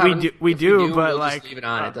 Yeah, we do, but we'll like, just leave it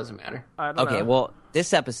on. It doesn't matter. I don't know. Well,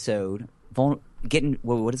 this episode, what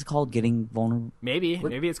is it called? Getting vulnerable? Maybe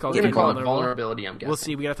it's called We're gonna call it vulnerable. vulnerability. I'm guessing. We'll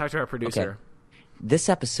see. We got to talk to our producer. Okay. This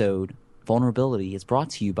episode, Vulnerability, is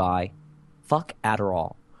brought to you by Fuck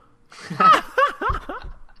Adderall.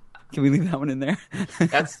 Can we leave that one in there?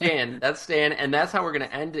 That's staying, and that's how we're gonna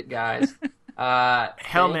end it, guys.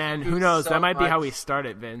 Hell, man, who knows? So That might be how much. we start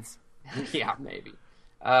it, Vince. Yeah, maybe.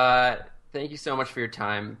 Thank you so much for your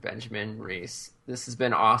time, Benjamin Reece. This has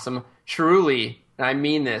been awesome. Truly, and I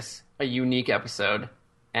mean this, a unique episode,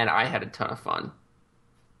 and I had a ton of fun.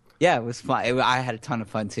 Yeah, it was fun. I had a ton of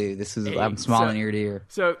fun too. I'm smiling ear to ear.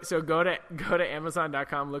 So go to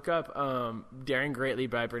Amazon.com, look up Daring Greatly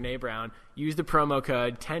by Brene Brown. Use the promo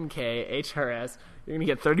code 10KHRS. You're gonna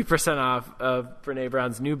get 30% off of Brene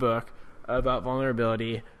Brown's new book about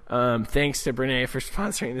vulnerability. Thanks to Brene for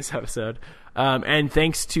sponsoring this episode, and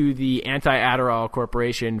thanks to the Anti-Adderall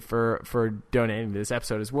Corporation for donating to this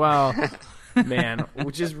episode as well. Man,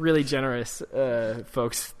 which is really generous,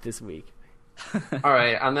 folks, this week. All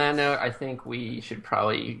right. On that note, I think we should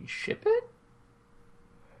probably ship it.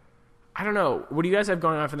 I don't know. What do you guys have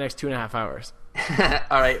going on for the next 2.5 hours?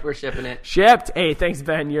 All right, we're shipping it. Shipped. Hey, thanks,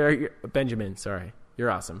 Ben. You're Benjamin. Sorry,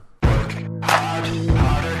 you're awesome.